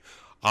another day.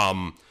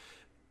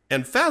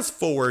 And fast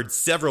forward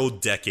several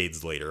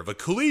decades later, the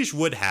Kaleesh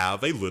would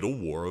have a little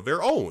war of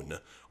their own,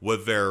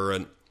 with their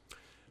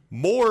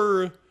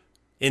more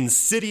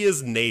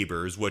insidious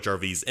neighbors, which are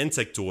these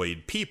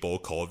insectoid people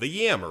called the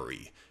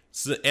Yamari.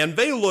 And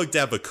they looked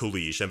at the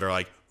Kaleesh and they're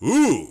like,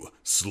 ooh,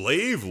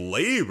 slave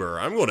labor.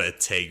 I'm going to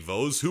take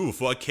those. Who the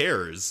fuck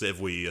cares if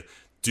we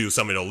do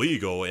something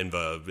illegal in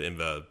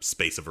the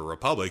space of a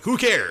republic? Who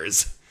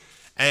cares?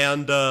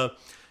 And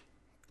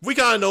we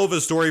kind of know the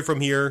story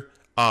from here.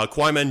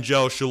 Kwaimen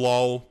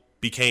Shalal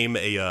became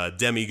a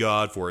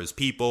demigod for his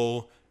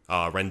people.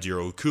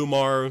 Rendiro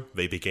Kumar,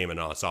 they became an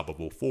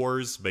unstoppable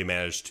force. They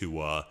managed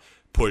to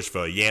push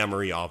the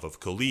Yamari off of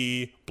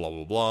Kaleesh, blah,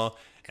 blah, blah.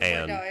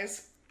 And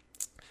guys.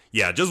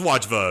 Yeah, just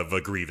watch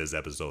the Grievous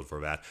episode for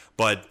that.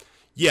 But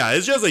yeah,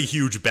 it's just a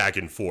huge back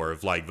and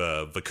forth. Like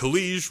the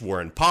Kaleesh were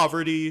in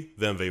poverty,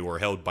 then they were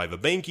held by the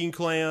banking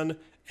clan,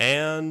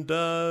 and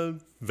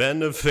then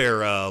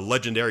their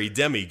legendary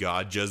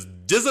demigod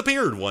just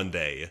disappeared one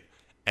day.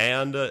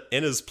 And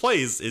in his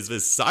place is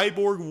this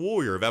cyborg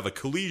warrior that the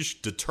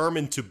Kaleesh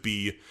determined to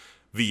be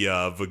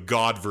the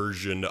god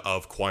version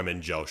of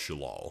Kwaimen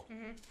Shalal.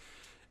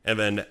 And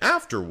then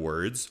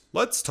afterwards,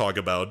 let's talk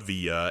about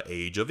the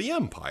Age of the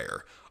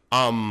Empire.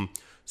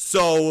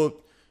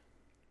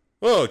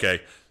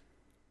 Okay.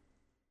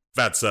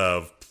 That's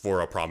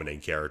for a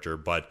prominent character,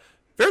 but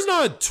there's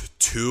not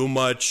too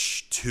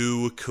much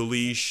to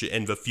Kaleesh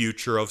in the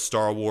future of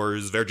Star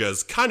Wars. They're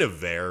just kind of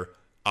there.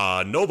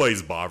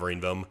 Nobody's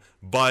bothering them,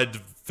 but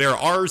there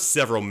are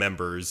several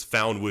members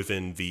found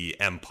within the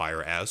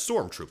Empire as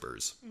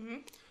stormtroopers.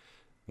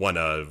 One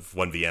of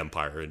the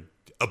Empire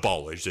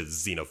abolish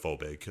his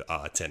xenophobic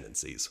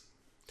tendencies.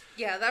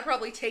 Yeah, that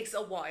probably takes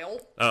a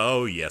while.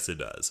 Oh, yes, it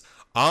does.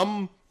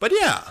 But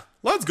yeah,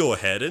 let's go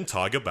ahead and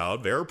talk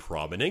about their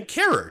prominent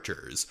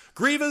characters.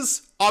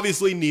 Grievous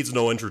obviously needs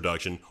no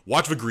introduction.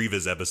 Watch the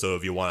Grievous episode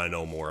if you want to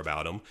know more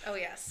about him. Oh,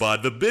 yes.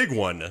 But the big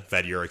one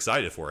that you're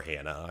excited for,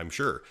 Hannah, I'm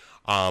sure,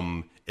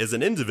 is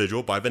an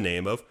individual by the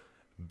name of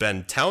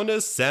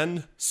Bentaunis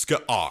Sen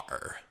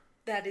Skaar.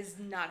 That is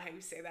not how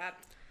you say that.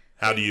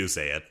 How do you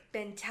say it?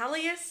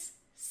 Bentalius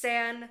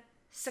San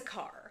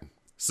Sakar.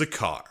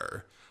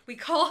 Sakar. We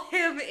call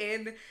him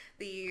in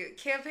the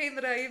campaign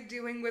that I am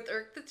doing with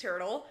Urk the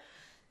Turtle,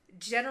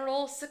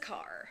 General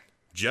Sakar.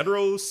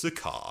 General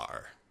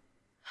Sakar.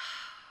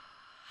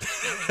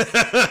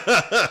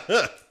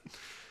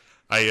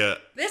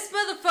 This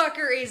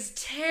motherfucker is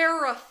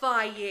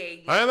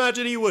terrifying. I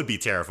imagine he would be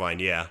terrifying,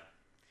 yeah.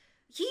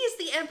 He is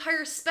the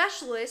Empire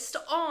specialist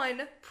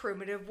on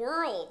primitive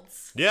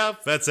worlds. Yeah,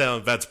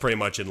 that's pretty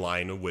much in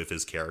line with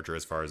his character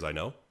as far as I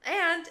know.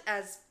 And,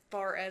 as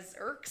far as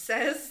Urk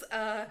says, he's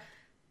a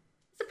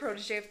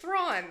protege of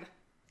Thrawn.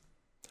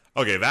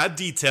 Okay, that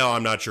detail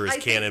I'm not sure is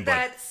canon, but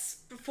that's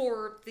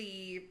for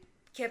the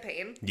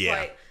campaign. Yeah.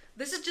 But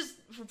this is just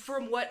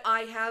from what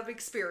I have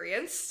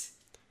experienced.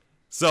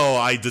 So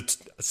I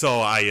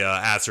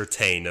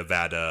ascertain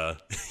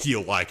that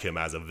you like him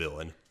as a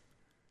villain.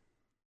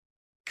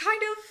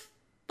 Kind of,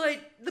 but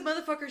the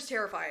motherfucker's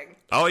terrifying.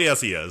 Oh, yes,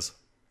 he is.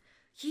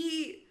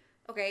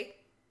 Okay,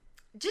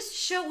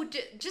 just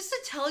to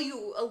tell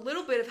you a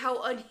little bit of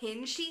how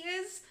unhinged he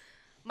is,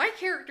 my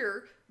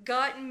character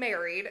got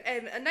married,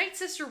 and a Night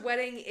Sister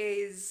wedding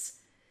is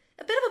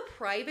a bit of a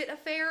private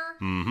affair.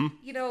 Mm-hmm.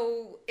 You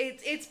know,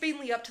 it's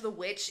mainly up to the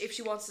witch if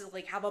she wants to,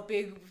 like, have a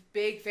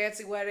big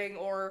fancy wedding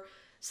or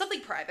something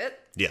private.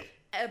 Yeah.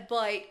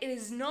 But it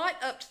is not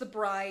up to the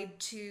bride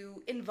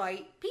to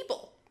invite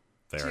people.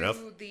 Fair enough.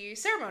 To the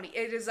ceremony.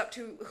 It is up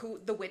to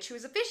the witch who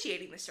is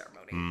officiating the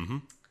ceremony. Mm-hmm.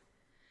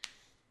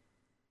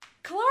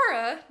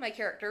 Clara, my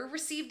character,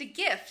 received a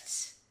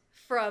gift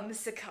from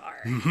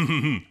Sakar,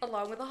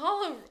 along with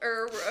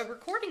a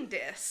recording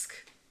disc.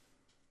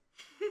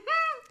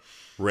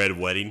 Red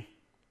wedding?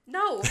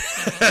 No.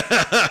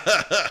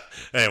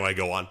 Anyway,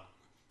 go on.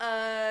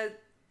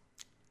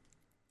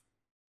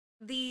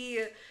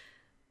 The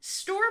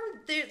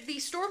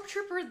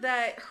stormtrooper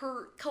that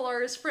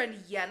Kalara's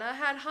friend Yenna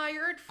had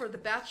hired for the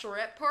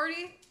bachelorette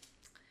party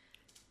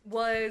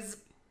was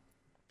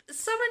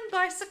summoned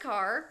by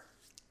Sakar,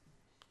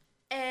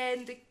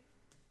 and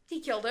he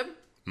killed him.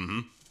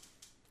 Mm-hmm.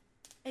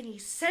 And he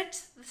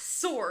sent the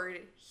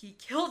sword he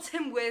killed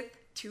him with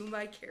to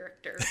my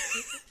character.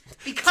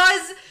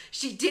 Because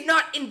she did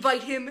not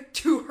invite him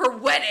to her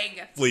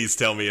wedding. Please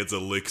tell me it's a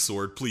lick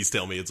sword. Please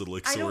tell me it's a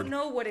lick sword. I don't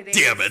know what it is.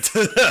 Damn it.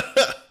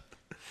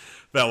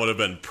 That would have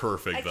been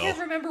perfect, though. I can't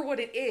remember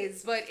what it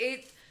is, but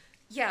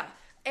yeah.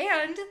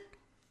 And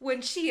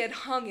when she had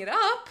hung it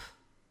up,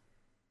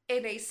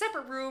 in a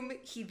separate room,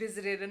 he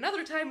visited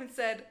another time and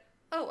said,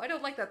 "Oh, I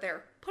don't like that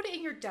there. Put it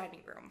in your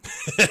dining room."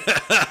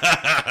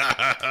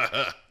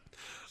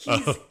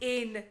 He's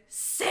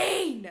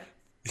insane.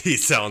 He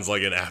sounds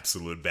like an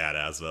absolute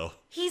badass, though.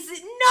 He's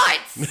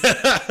nuts!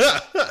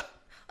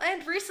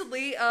 And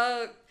recently,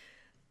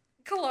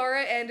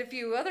 Kalara and a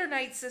few other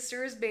Night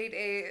Sisters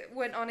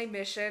went on a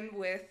mission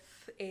with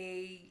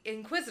a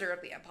Inquisitor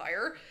of the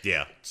Empire.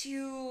 Yeah.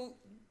 To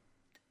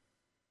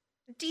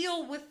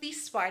deal with the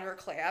Spider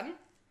Clan,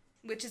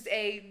 which is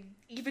a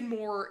even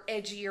more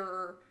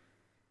edgier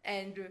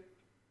and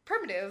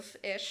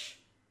primitive-ish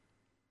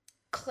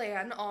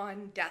clan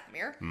on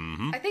Dathomir.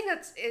 Mm-hmm. I think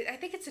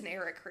it's an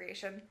Eric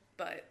creation,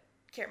 but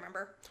can't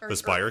remember. The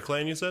Spire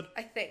Clan, you said?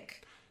 I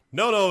think.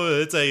 No,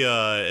 it's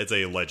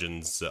a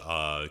Legends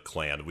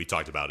clan. We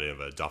talked about it in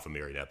the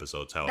Dathomirian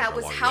episodes. That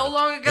was how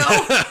long ago?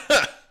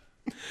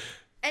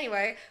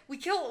 Anyway, we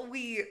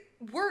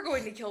were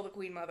going to kill the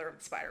Queen Mother of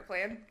the Spider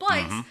Clan,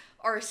 but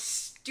our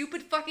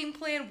stupid fucking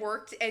plan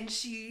worked, and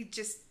she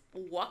just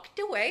walked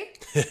away.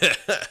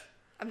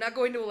 I'm not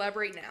going to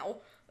elaborate now,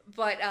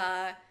 but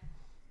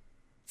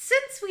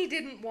since we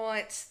didn't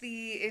want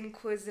the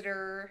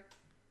Inquisitor,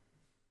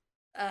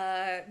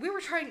 we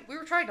were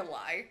trying to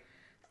lie,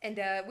 and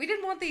we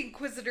didn't want the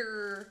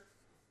Inquisitor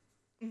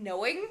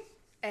knowing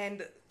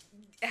and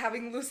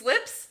having loose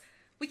lips.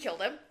 We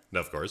killed him.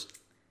 Of course.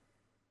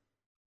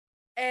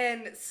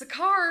 And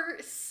Sakar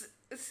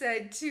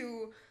said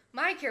to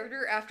my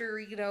character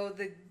after,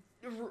 the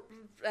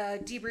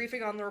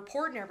debriefing on the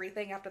report and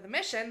everything after the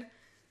mission,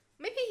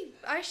 maybe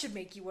I should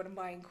make you one of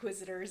my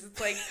Inquisitors.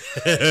 It's like,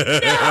 no!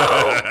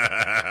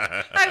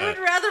 I would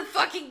rather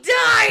fucking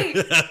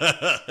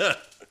die!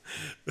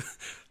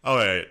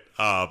 Alright,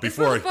 this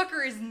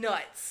motherfucker is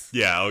nuts.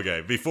 Yeah,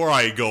 okay. Before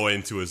I go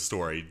into his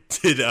story,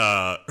 did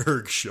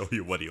Erg show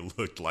you what he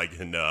looked like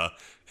in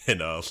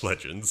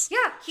Legends?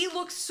 Yeah, he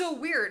looks so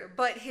weird,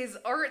 but his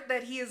art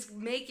that he is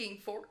making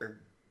for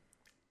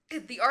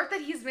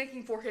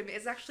him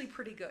is actually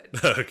pretty good.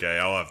 Okay,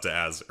 I'll have to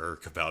ask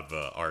Erk about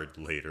the art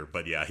later,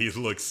 but yeah, he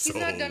looks so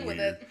weird. He's not done with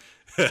it.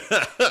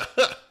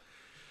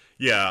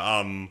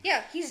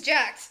 Yeah, he's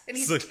jacked, and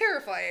he's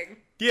terrifying.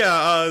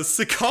 Yeah,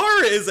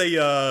 Sakaar is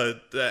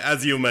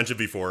as you mentioned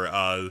before,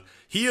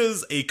 he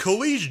is a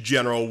Kaleesh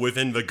general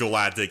within the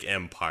Galactic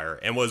Empire,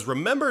 and was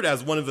remembered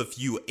as one of the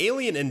few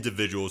alien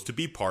individuals to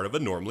be part of a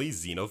normally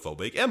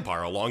xenophobic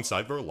empire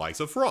alongside the likes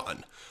of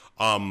Thrawn.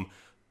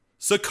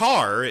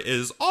 Sakaar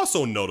is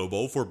also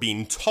notable for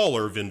being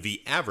taller than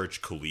the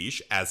average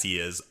Kaleesh, as he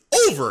is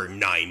over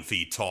 9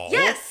 feet tall.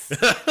 Yes!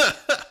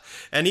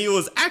 And he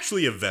was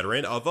actually a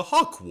veteran of the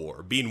Hawk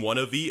War, being one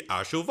of the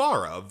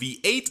Ashovara, the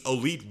 8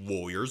 elite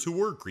warriors who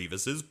were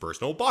Grievous's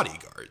personal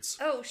bodyguards.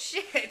 Oh,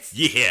 shit.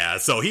 Yeah,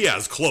 so he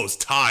has close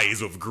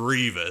ties with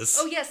Grievous.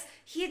 Oh, yes.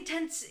 He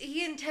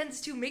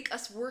intends to make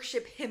us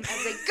worship him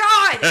as a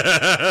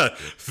god!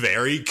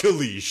 Very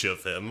Kaleesh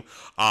of him.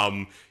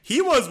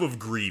 He was with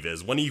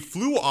Grievous when he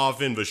flew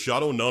off in the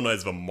shuttle known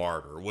as the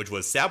Martyr, which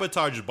was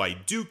sabotaged by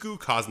Dooku,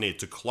 causing it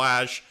to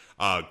crash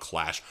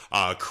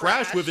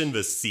within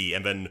the sea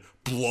and then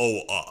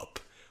blow up.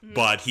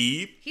 But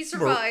he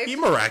survived. He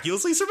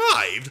miraculously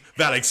survived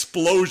that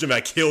explosion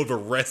that killed the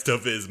rest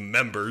of his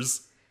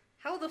members.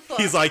 How the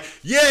fuck? He's like,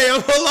 yay,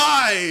 I'm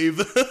alive!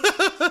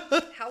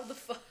 How the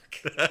fuck?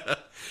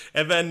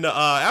 And then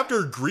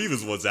after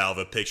Grievous was out of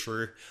the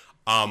picture,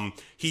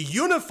 he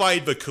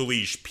unified the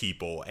Kaleesh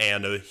people,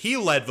 and he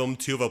led them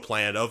to the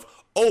planet of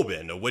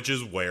Oben, which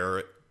is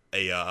where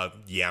a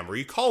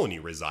Yamri colony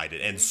resided,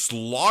 and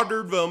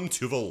slaughtered them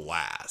to the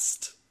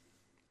last.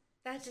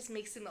 That just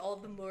makes him all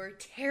the more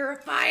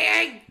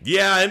terrifying.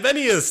 Yeah, and then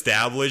he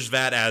established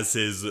that as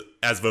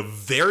the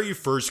very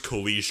first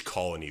Kaleesh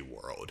colony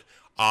world.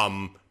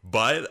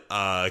 But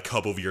a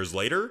couple of years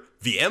later,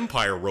 the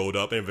Empire rode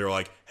up and they were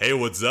like, hey,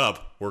 what's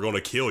up? We're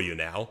gonna kill you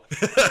now.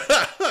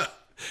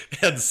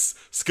 And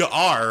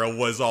Sakaar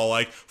was all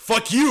like,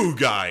 fuck you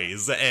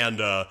guys.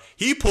 And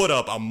he put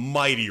up a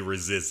mighty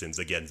resistance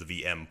against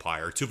the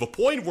Empire to the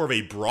point where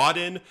they brought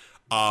in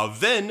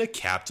then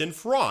Captain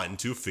Thrawn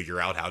to figure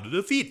out how to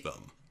defeat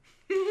them.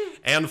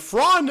 And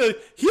Thrawn,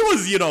 he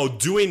was,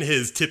 doing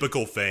his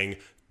typical thing,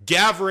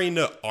 gathering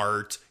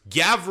art,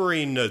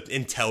 gathering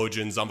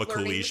intelligence on the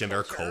Kaleesh and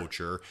their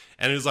culture.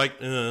 And he was like,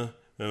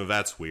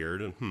 that's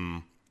weird.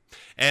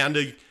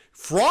 And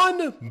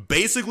Thrawn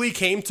basically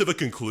came to the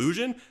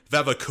conclusion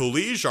that the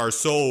Kaleesh are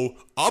so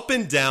up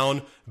and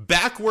down,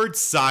 backwards,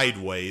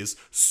 sideways,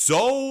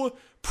 so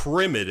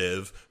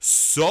primitive,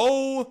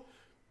 so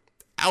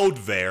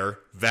out there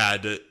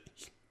that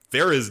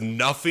there is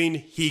nothing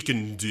he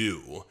can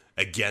do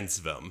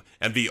against them.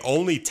 And the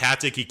only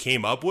tactic he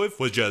came up with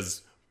was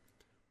just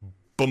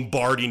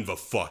bombarding the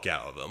fuck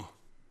out of them.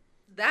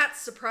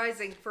 That's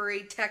surprising for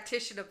a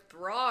tactician of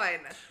Thrawn.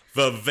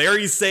 The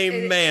very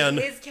same man,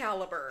 his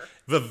caliber.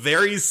 The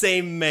very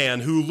same man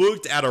who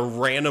looked at a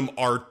random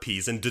art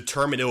piece and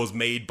determined it was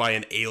made by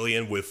an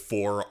alien with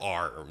 4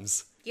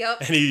 arms. Yep.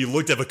 And he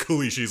looked at the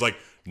Kaleesh, he's like,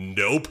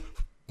 nope,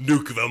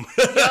 nuke them.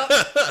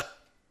 Yep.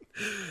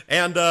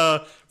 And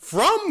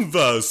from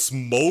the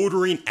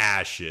smoldering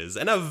ashes,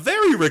 and a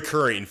very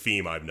recurring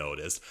theme I've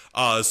noticed,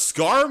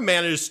 Sakaar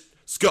managed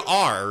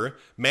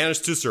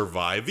to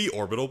survive the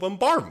orbital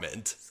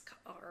bombardment.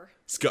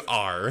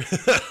 Sakaar.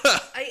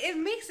 It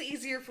makes it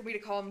easier for me to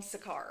call him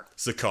Sakaar.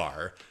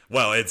 Sakaar.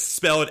 Well, it's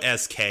spelled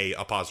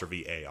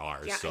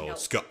S-K''AR, yeah, so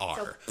So...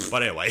 Sakaar.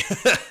 But anyway,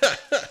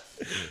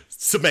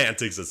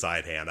 semantics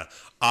aside, Hannah.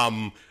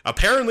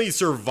 Apparently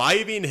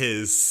surviving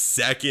his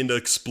second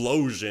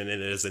explosion in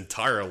his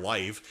entire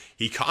life,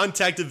 he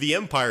contacted the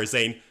Empire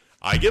saying,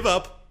 I give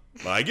up.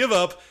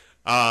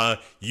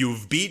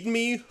 You've beaten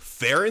me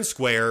fair and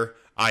square.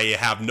 I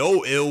have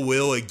no ill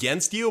will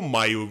against you.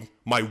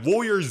 My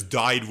warriors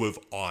died with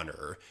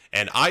honor,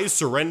 and I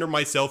surrender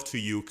myself to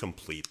you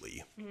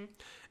completely. Mm-hmm.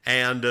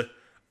 And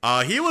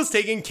he was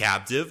taken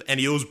captive, and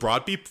he was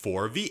brought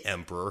before the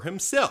Emperor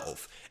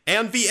himself.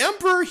 And the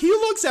Emperor, he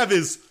looks at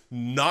his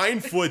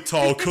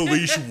 9-foot-tall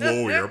Kaleesh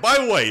warrior.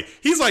 By the way,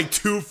 he's like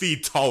 2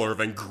 feet taller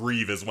than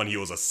Grievous when he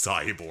was a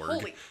cyborg.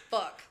 Holy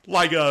fuck.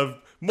 Like a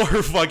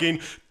more fucking...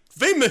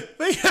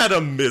 They had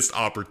a missed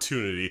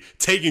opportunity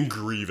taking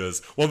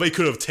Grievous when they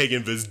could have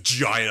taken this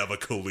giant of a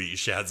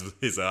Kaleesh as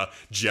his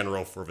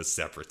general for the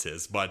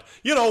Separatists. But,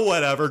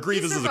 whatever.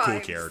 Grievous is a cool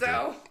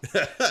character.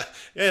 So.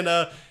 And,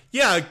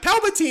 yeah,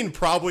 Palpatine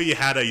probably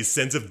had a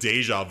sense of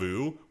deja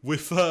vu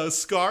with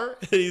Scar.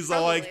 And he's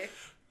all like,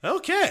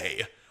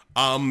 okay.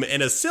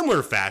 In a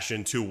similar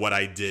fashion to what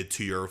I did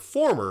to your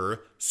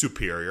former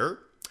superior,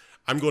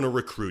 I'm going to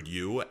recruit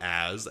you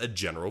as a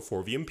general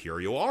for the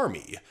Imperial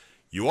Army.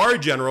 You are a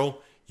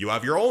general, you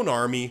have your own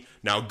army,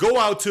 now go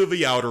out to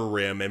the Outer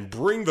Rim and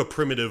bring the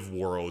primitive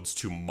worlds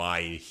to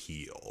my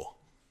heel.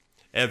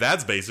 And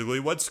that's basically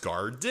what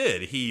Scar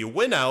did. He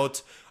went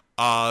out,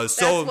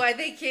 That's why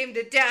they came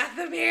to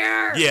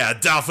Dathomir! Yeah,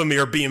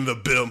 Dathomir being the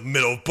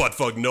middle of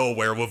buttfuck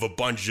nowhere with a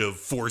bunch of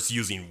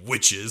Force-using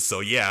witches, so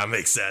yeah, it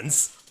makes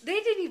sense. They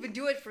didn't even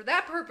do it for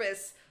that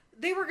purpose.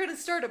 They were going to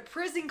start a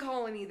prison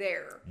colony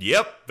there.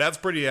 Yep, that's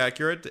pretty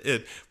accurate.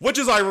 Which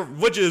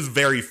is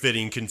very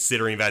fitting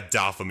considering that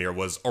Dathomir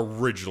was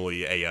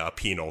originally a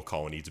penal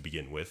colony to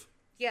begin with.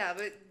 Yeah,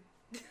 but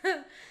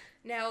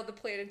Now the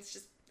planet's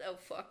just, oh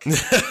fuck.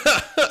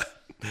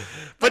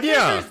 But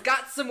yeah. Adventure's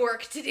got some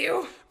work to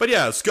do. But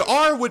yeah,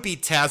 Skaar would be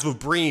tasked with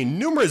bringing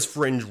numerous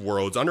fringe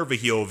worlds under the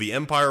heel of the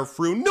Empire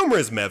through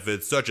numerous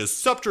methods such as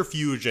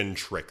subterfuge and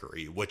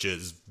trickery, which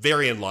is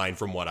very in line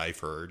from what I've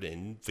heard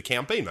in the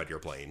campaign that you're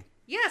playing.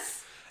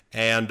 Yes.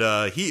 And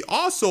he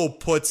also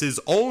puts his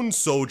own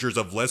soldiers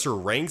of lesser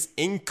ranks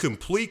in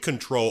complete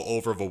control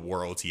over the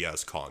worlds he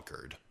has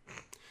conquered.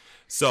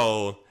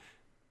 So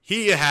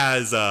he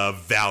has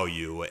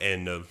value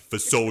in the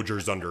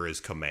soldiers under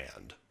his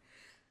command.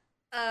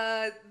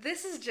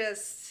 This is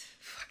just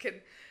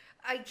fucking...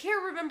 I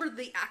can't remember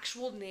the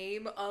actual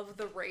name of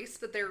the race,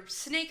 but they're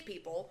snake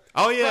people.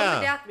 Oh, yeah.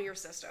 From the Dathomir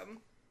system.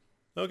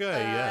 Okay,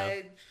 yeah.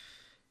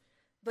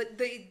 But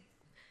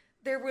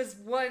there was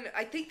one...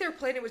 I think their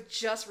planet was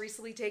just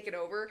recently taken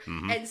over,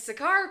 and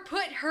Skaar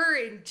put her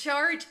in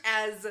charge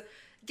as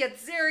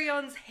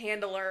Gethzerion's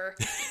handler.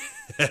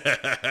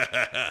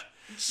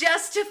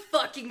 Just to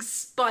fucking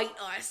spite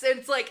us. And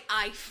it's like,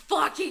 I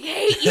fucking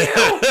hate you!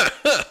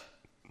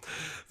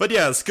 But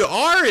yeah,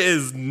 Skaar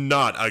is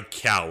not a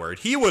coward.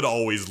 He would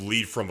always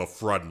lead from the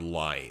front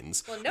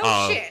lines. Well,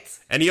 no shit.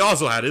 And he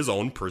also had his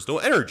own personal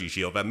energy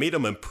shield that made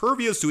him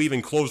impervious to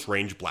even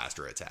close-range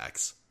blaster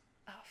attacks.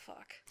 Oh,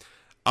 fuck.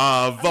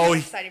 I'm not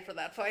excited for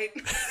that fight.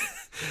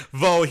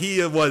 Though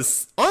he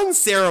was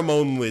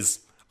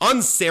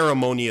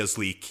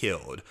unceremoniously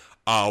killed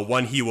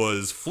when he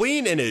was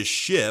fleeing in his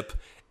ship.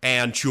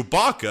 And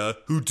Chewbacca,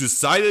 who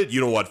decided,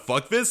 you know what,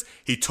 fuck this,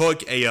 he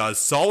took a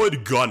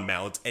solid gun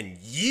mount and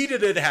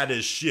yeeted it at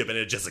his ship and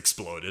it just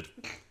exploded.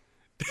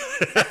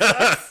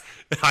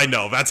 I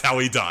know, that's how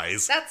he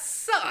dies. That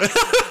sucks.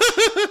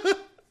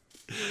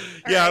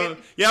 Yeah,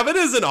 if it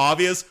isn't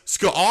obvious,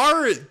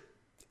 Skaar,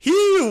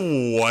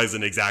 he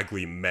wasn't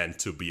exactly meant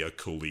to be a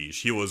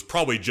Kaleesh. He was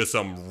probably just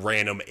some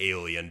random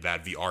alien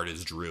that the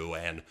artist drew,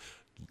 and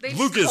they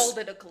Lucas called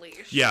it a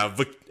Kaleesh. Yeah,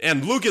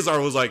 and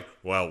LucasArts was like,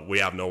 well, we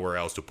have nowhere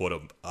else to put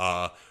him.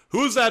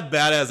 Who's that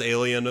badass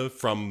alien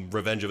from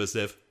Revenge of the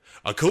Sith?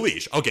 A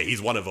Kaleesh. Okay, he's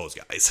one of those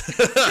guys.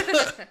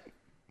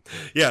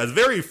 Yeah, it's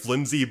very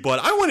flimsy, but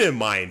I wouldn't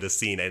mind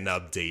seeing an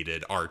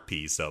updated art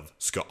piece of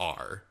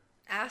Skaar.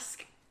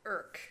 Ask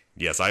Urk.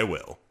 Yes, I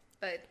will.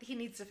 But he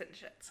needs to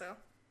finish it, so.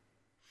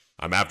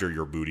 I'm after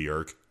your booty,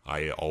 Urk.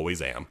 I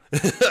always am.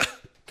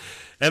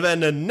 And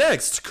then the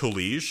next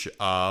Kaleesh,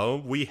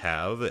 we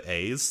have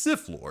a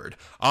Sith Lord.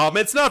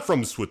 It's not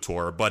from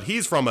SWTOR, but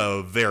he's from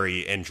a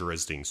very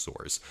interesting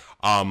source.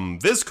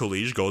 This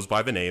Kaleesh goes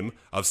by the name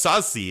of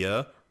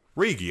Sasia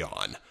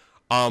Region.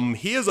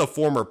 He is a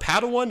former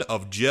Padawan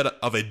of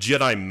a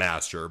Jedi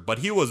Master, but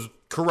he was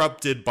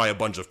corrupted by a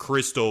bunch of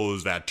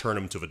crystals that turn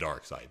him to the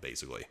dark side,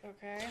 basically.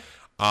 Okay.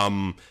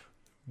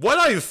 What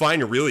I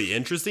find really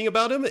interesting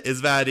about him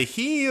is that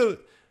he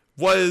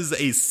was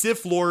a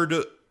Sith Lord...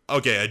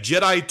 Okay, a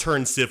Jedi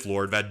turned Sith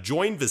Lord that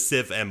joined the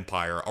Sith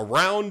Empire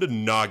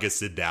around Naga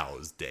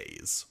Sidow's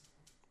days.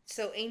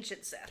 So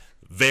ancient Sith.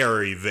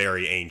 Very,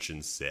 very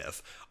ancient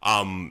Sith.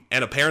 And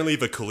apparently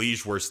the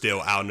Kaleesh were still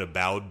out and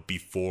about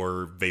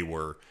before they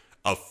were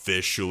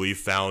officially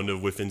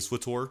found within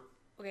SWTOR.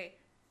 Okay,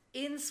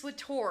 in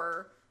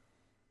SWTOR,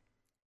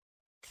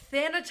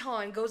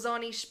 Thanaton goes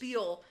on a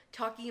spiel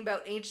talking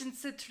about ancient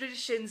Sith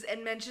traditions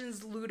and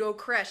mentions Ludo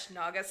Kresh,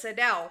 Naga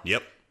Sidow.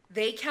 Yep.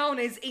 They count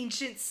as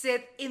ancient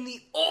Sith in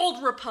the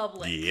Old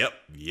Republic.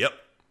 Yep.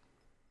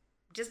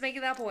 Just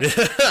making that point.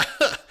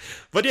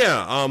 But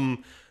yeah,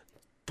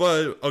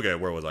 okay,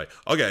 where was I?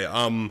 Okay,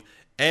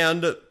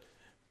 and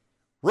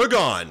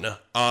Ragon,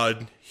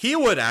 he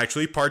would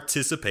actually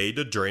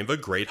participate during the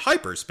Great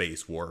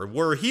Hyperspace War,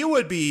 where he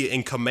would be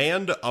in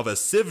command of a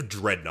Civ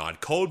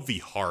dreadnought called the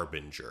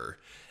Harbinger.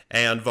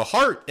 And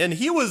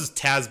he was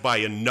tasked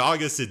by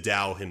Naga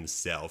Sidow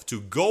himself to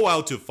go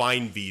out to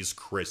find these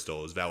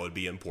crystals that would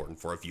be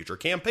important for a future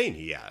campaign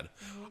he had.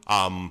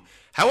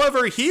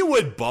 However, he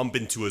would bump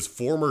into his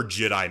former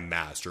Jedi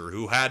Master,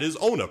 who had his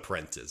own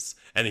apprentice,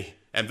 and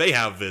they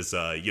have this,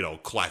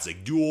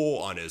 classic duel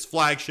on his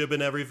flagship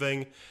and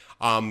everything.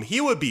 He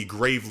would be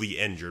gravely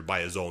injured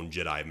by his own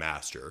Jedi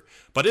Master,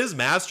 but his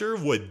master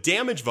would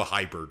damage the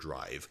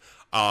hyperdrive,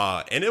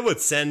 and it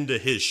would send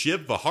his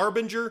ship, the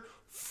Harbinger,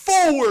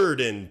 forward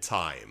in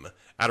time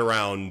at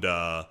around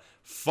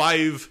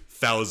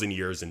 5,000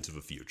 years into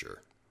the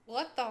future.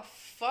 What the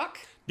fuck?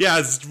 Yeah,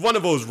 it's one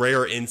of those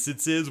rare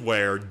instances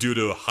where, due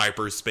to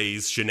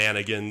hyperspace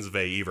shenanigans,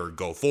 they either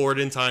go forward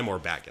in time or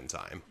back in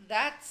time.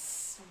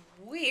 That's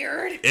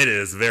weird. It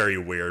is very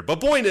weird.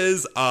 But point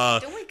is,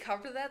 Don't we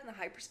cover that in the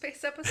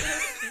hyperspace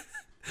episode?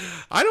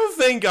 I don't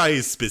think I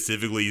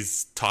specifically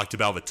talked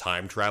about the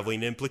time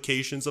traveling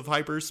implications of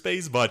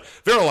hyperspace, but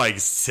there are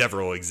like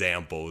several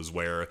examples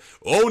where,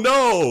 oh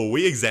no,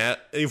 we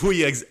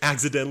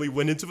accidentally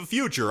went into the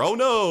future. Oh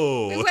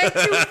no. We went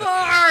too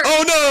far.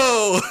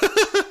 Oh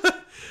no.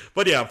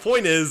 But yeah,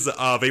 point is,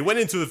 they went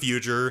into the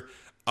future.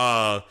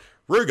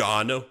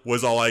 Ragon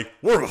was all like,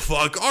 where the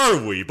fuck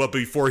are we? But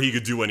before he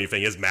could do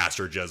anything, his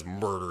master just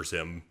murders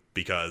him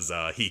because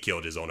he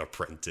killed his own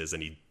apprentice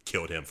and he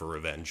killed him for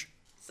revenge.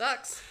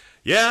 Sucks.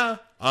 Yeah,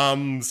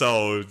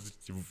 so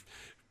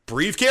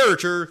brief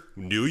character,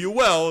 knew you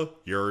well,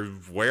 you're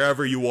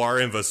wherever you are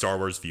in the Star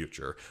Wars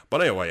future.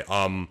 But anyway,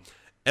 and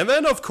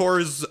then of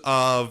course,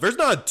 there's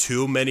not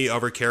too many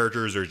other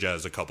characters, there's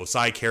just a couple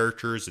side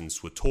characters in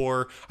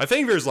SWTOR. I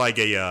think there's like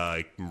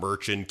a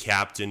merchant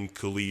captain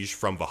Kaleesh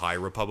from the High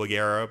Republic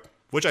era,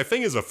 which I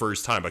think is the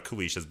first time a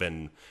Kaleesh has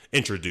been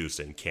introduced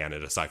in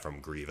canon, aside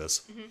from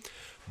Grievous. Mm-hmm.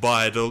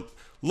 But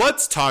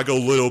let's talk a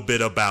little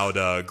bit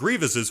about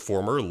Grievous's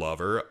former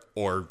lover,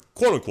 or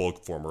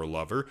quote-unquote former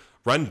lover,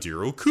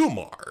 Randiru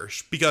Kumar,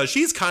 because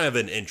she's kind of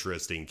an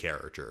interesting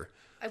character.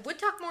 I would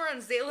talk more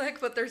on Zalek,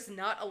 but there's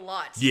not a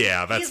lot.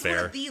 Yeah, that's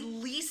fair. He's one of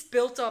the least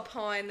built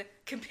upon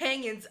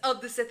companions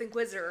of the Sith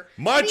Inquisitor.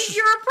 And he's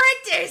your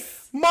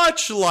apprentice!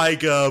 Much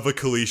like the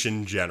Kaleesh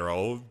in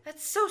general.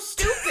 That's so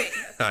stupid.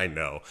 I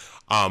know.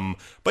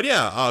 But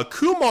yeah,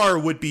 Kumar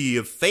would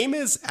be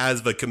famous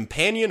as the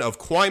companion of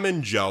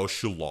Qui-Min Jao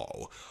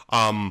Shulal.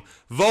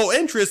 Though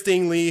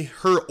interestingly,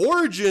 her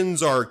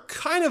origins are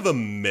kind of a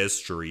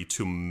mystery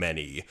to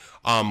many,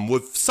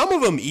 with some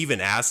of them even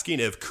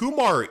asking if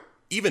Kumar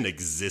even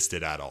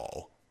existed at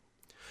all.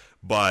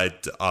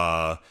 But,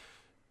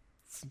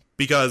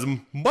 because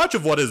much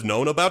of what is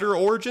known about her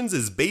origins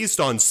is based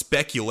on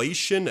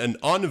speculation and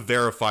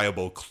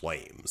unverifiable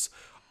claims.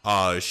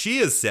 She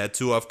is said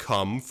to have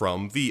come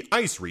from the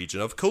ice region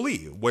of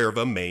Kali, where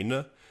the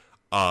main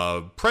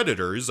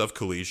predators of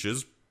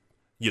Kaleesh's,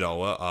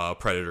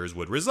 predators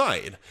would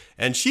reside.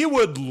 And she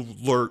would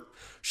work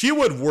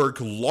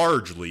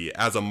largely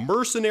as a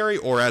mercenary,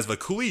 or as the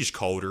Kaleesh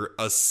called her,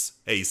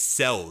 a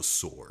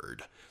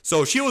sellsword.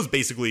 So she was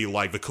basically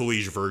like the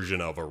Kaleesh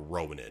version of a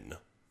Ronin.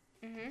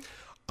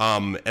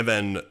 Mm-hmm. And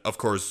then, of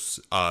course,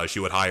 she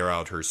would hire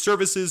out her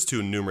services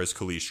to numerous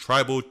Kaleesh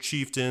tribal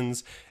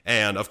chieftains.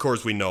 And, of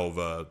course, we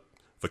know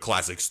the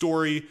classic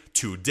story,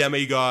 2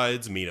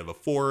 demigods meet in the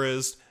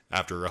forest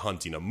after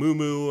hunting a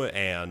Mumu.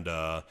 And,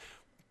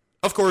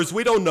 of course,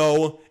 we don't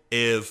know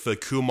if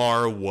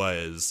Kumar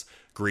was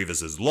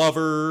Grievous's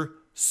lover,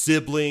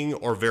 sibling,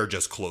 or they're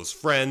just close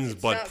friends.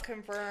 It's not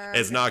confirmed.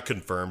 It's not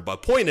confirmed.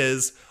 But point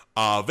is,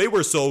 they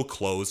were so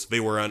close, they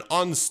were an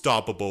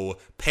unstoppable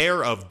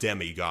pair of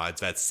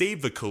demigods that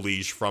saved the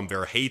Kaleesh from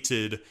their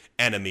hated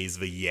enemies,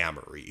 the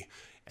Yamari.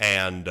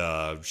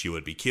 And she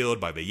would be killed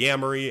by the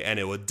Yamari, and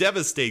it would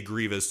devastate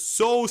Grievous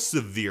so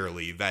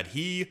severely that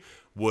he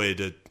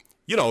would,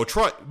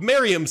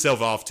 marry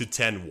himself off to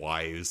 10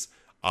 wives.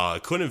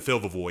 Couldn't fill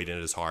the void in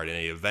his heart, and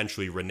he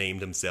eventually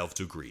renamed himself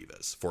to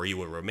Grievous, for he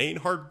would remain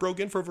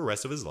heartbroken for the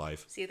rest of his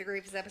life. See the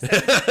Grievous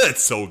episode?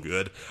 It's so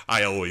good.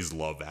 I always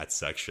love that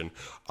section.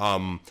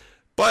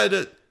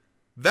 But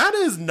that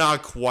is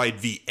not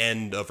quite the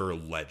end of her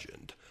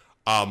legend.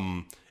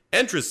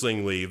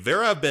 Interestingly,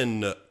 there have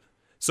been...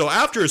 So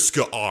after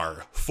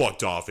Ska'ar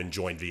fucked off and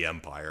joined the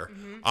Empire,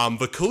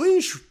 the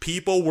Kaleesh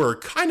people were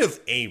kind of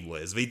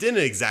aimless. They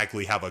didn't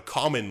exactly have a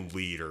common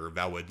leader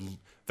that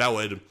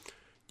would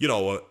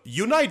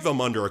unite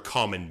them under a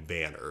common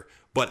banner.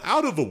 But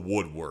out of the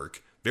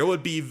woodwork, there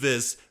would be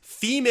this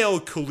female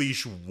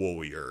Kaleesh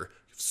warrior,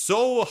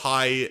 so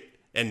high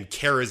and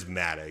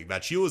charismatic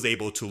that she was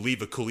able to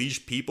lead the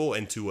Kaleesh people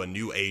into a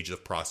new age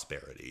of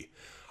prosperity.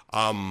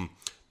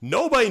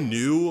 Nobody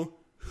knew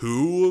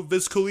who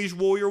this Kaleesh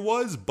warrior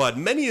was, but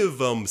many of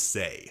them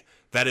say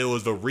that it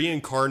was the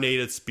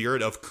reincarnated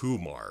spirit of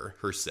Kumar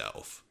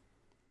herself.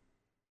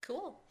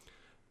 Cool.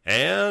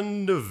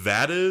 And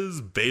that is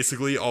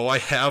basically all I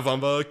have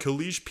on the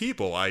Kaleesh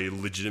people. I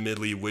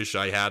legitimately wish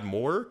I had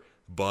more,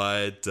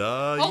 but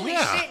Holy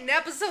shit, an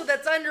episode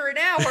that's under an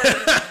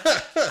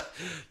hour!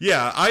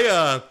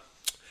 Yeah,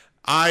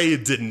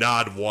 I did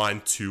not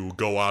want to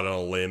go out on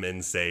a limb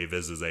and say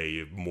this is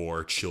a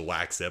more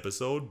chillax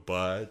episode,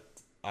 but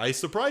I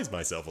surprised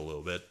myself a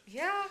little bit.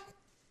 Yeah.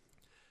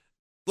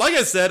 Like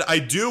I said, I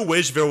do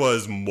wish there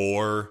was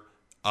more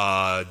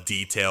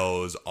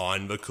details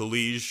on the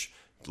Kaleesh.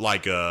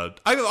 Like,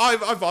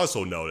 I've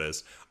also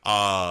noticed,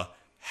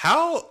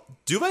 how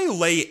do they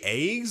lay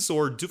eggs,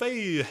 or do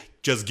they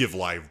just give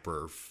live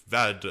birth?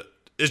 That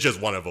is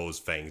just one of those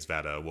things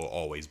that will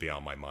always be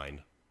on my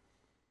mind.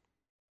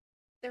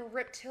 They're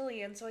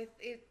reptilian, so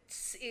it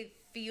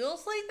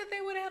feels like that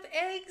they would have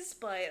eggs,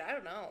 but I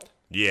don't know.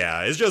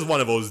 Yeah, it's just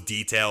one of those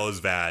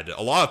details that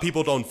a lot of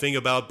people don't think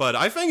about, but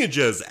I think it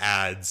just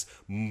adds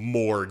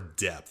more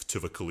depth to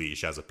the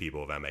Kaleesh as a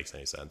people, if that makes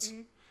any sense.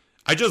 Mm-hmm.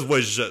 I just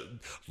wish,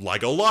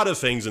 like a lot of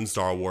things in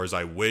Star Wars,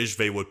 I wish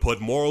they would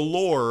put more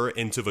lore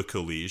into the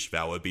Kaleesh.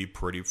 That would be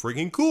pretty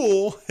freaking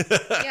cool.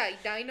 Yeah,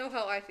 now you know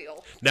how I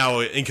feel. Now,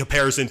 in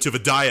comparison to the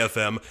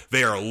DIFM,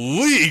 they are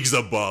leagues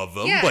above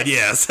them, yes. But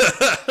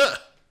yes.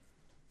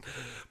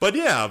 But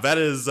yeah, that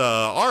is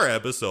our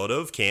episode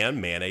of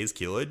Can Mayonnaise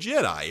Kill a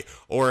Jedi?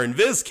 Or in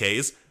this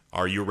case,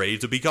 are you ready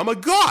to become a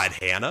god,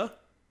 Hannah?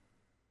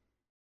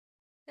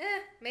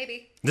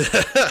 Maybe.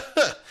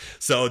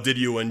 So, did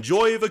you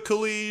enjoy the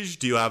Kaleesh?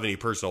 Do you have any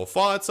personal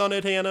thoughts on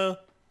it, Hannah?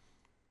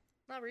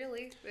 Not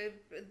really.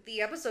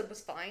 The episode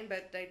was fine,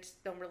 but I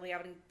just don't really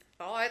have any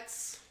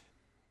thoughts.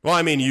 Well,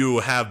 I mean, you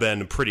have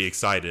been pretty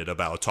excited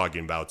about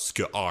talking about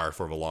Scar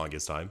for the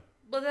longest time.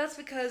 But that's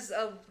because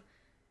of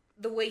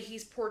the way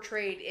he's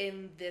portrayed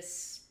in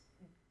this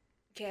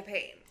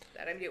campaign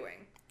that I'm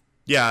doing.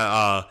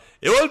 Yeah,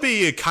 it would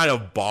be kind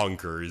of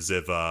bonkers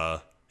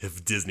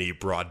if Disney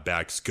brought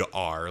back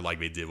Scar like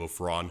they did with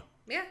Ron.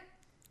 Yeah.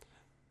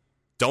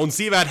 Don't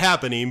see that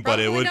happening, but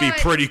Probably it would not,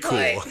 be pretty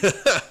cool.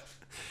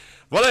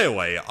 But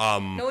anyway,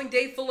 knowing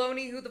Dave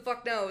Filoni, who the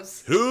fuck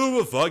knows? Who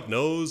the fuck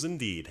knows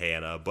indeed,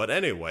 Hannah. But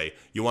anyway,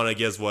 you want to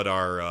guess what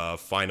our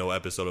final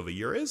episode of the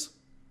year is?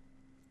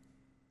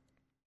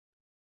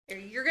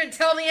 You're gonna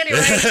tell me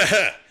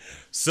anyway.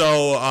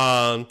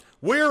 So,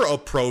 we're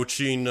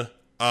approaching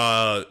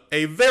a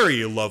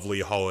very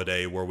lovely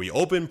holiday where we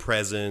open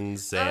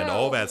presents and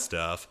all that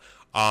stuff.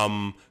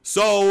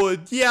 So,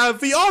 yeah,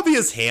 the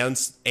obvious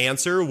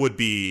answer would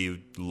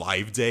be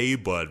Live Day,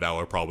 but that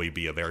would probably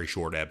be a very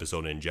short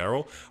episode in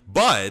general.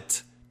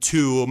 But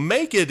to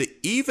make it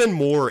even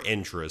more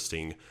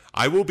interesting,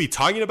 I will be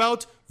talking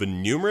about the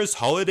numerous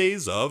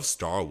holidays of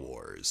Star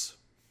Wars.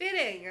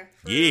 Fitting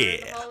for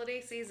the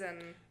holiday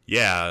season.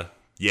 Yeah,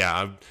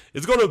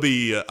 it's going to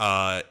be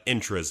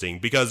interesting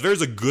because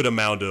there's a good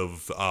amount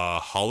of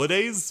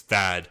holidays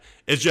that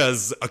it's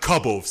just a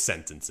couple of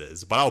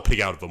sentences, but I'll pick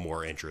out the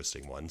more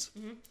interesting ones.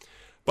 Mm-hmm.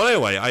 But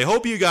anyway, I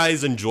hope you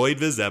guys enjoyed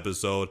this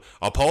episode.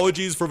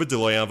 Apologies for the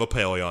delay on the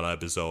Paleon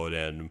episode,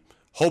 and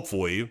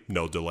hopefully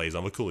no delays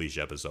on the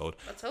Kaleesh episode.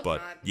 Let's hope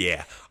but not.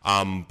 Yeah,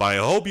 but I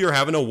hope you're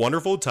having a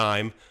wonderful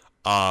time.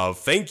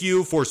 Thank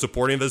you for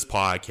supporting this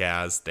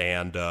podcast,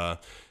 and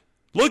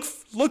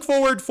Look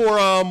forward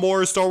for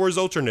more Star Wars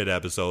alternate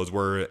episodes.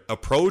 We're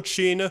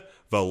approaching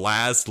the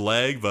last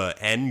leg, the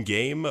end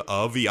game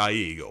of the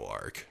Iego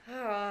arc.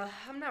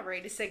 I'm not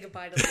ready to say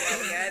goodbye to the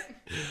world yet.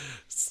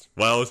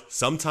 Well,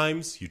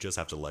 sometimes you just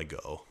have to let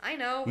go. I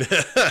know.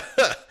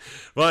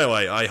 Well,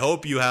 anyway, I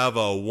hope you have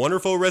a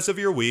wonderful rest of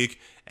your week,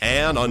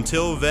 and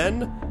until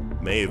then,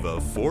 may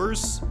the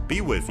Force be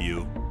with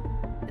you.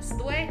 This is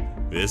the way.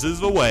 This is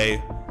the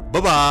way.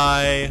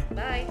 Bye-bye.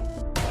 Bye.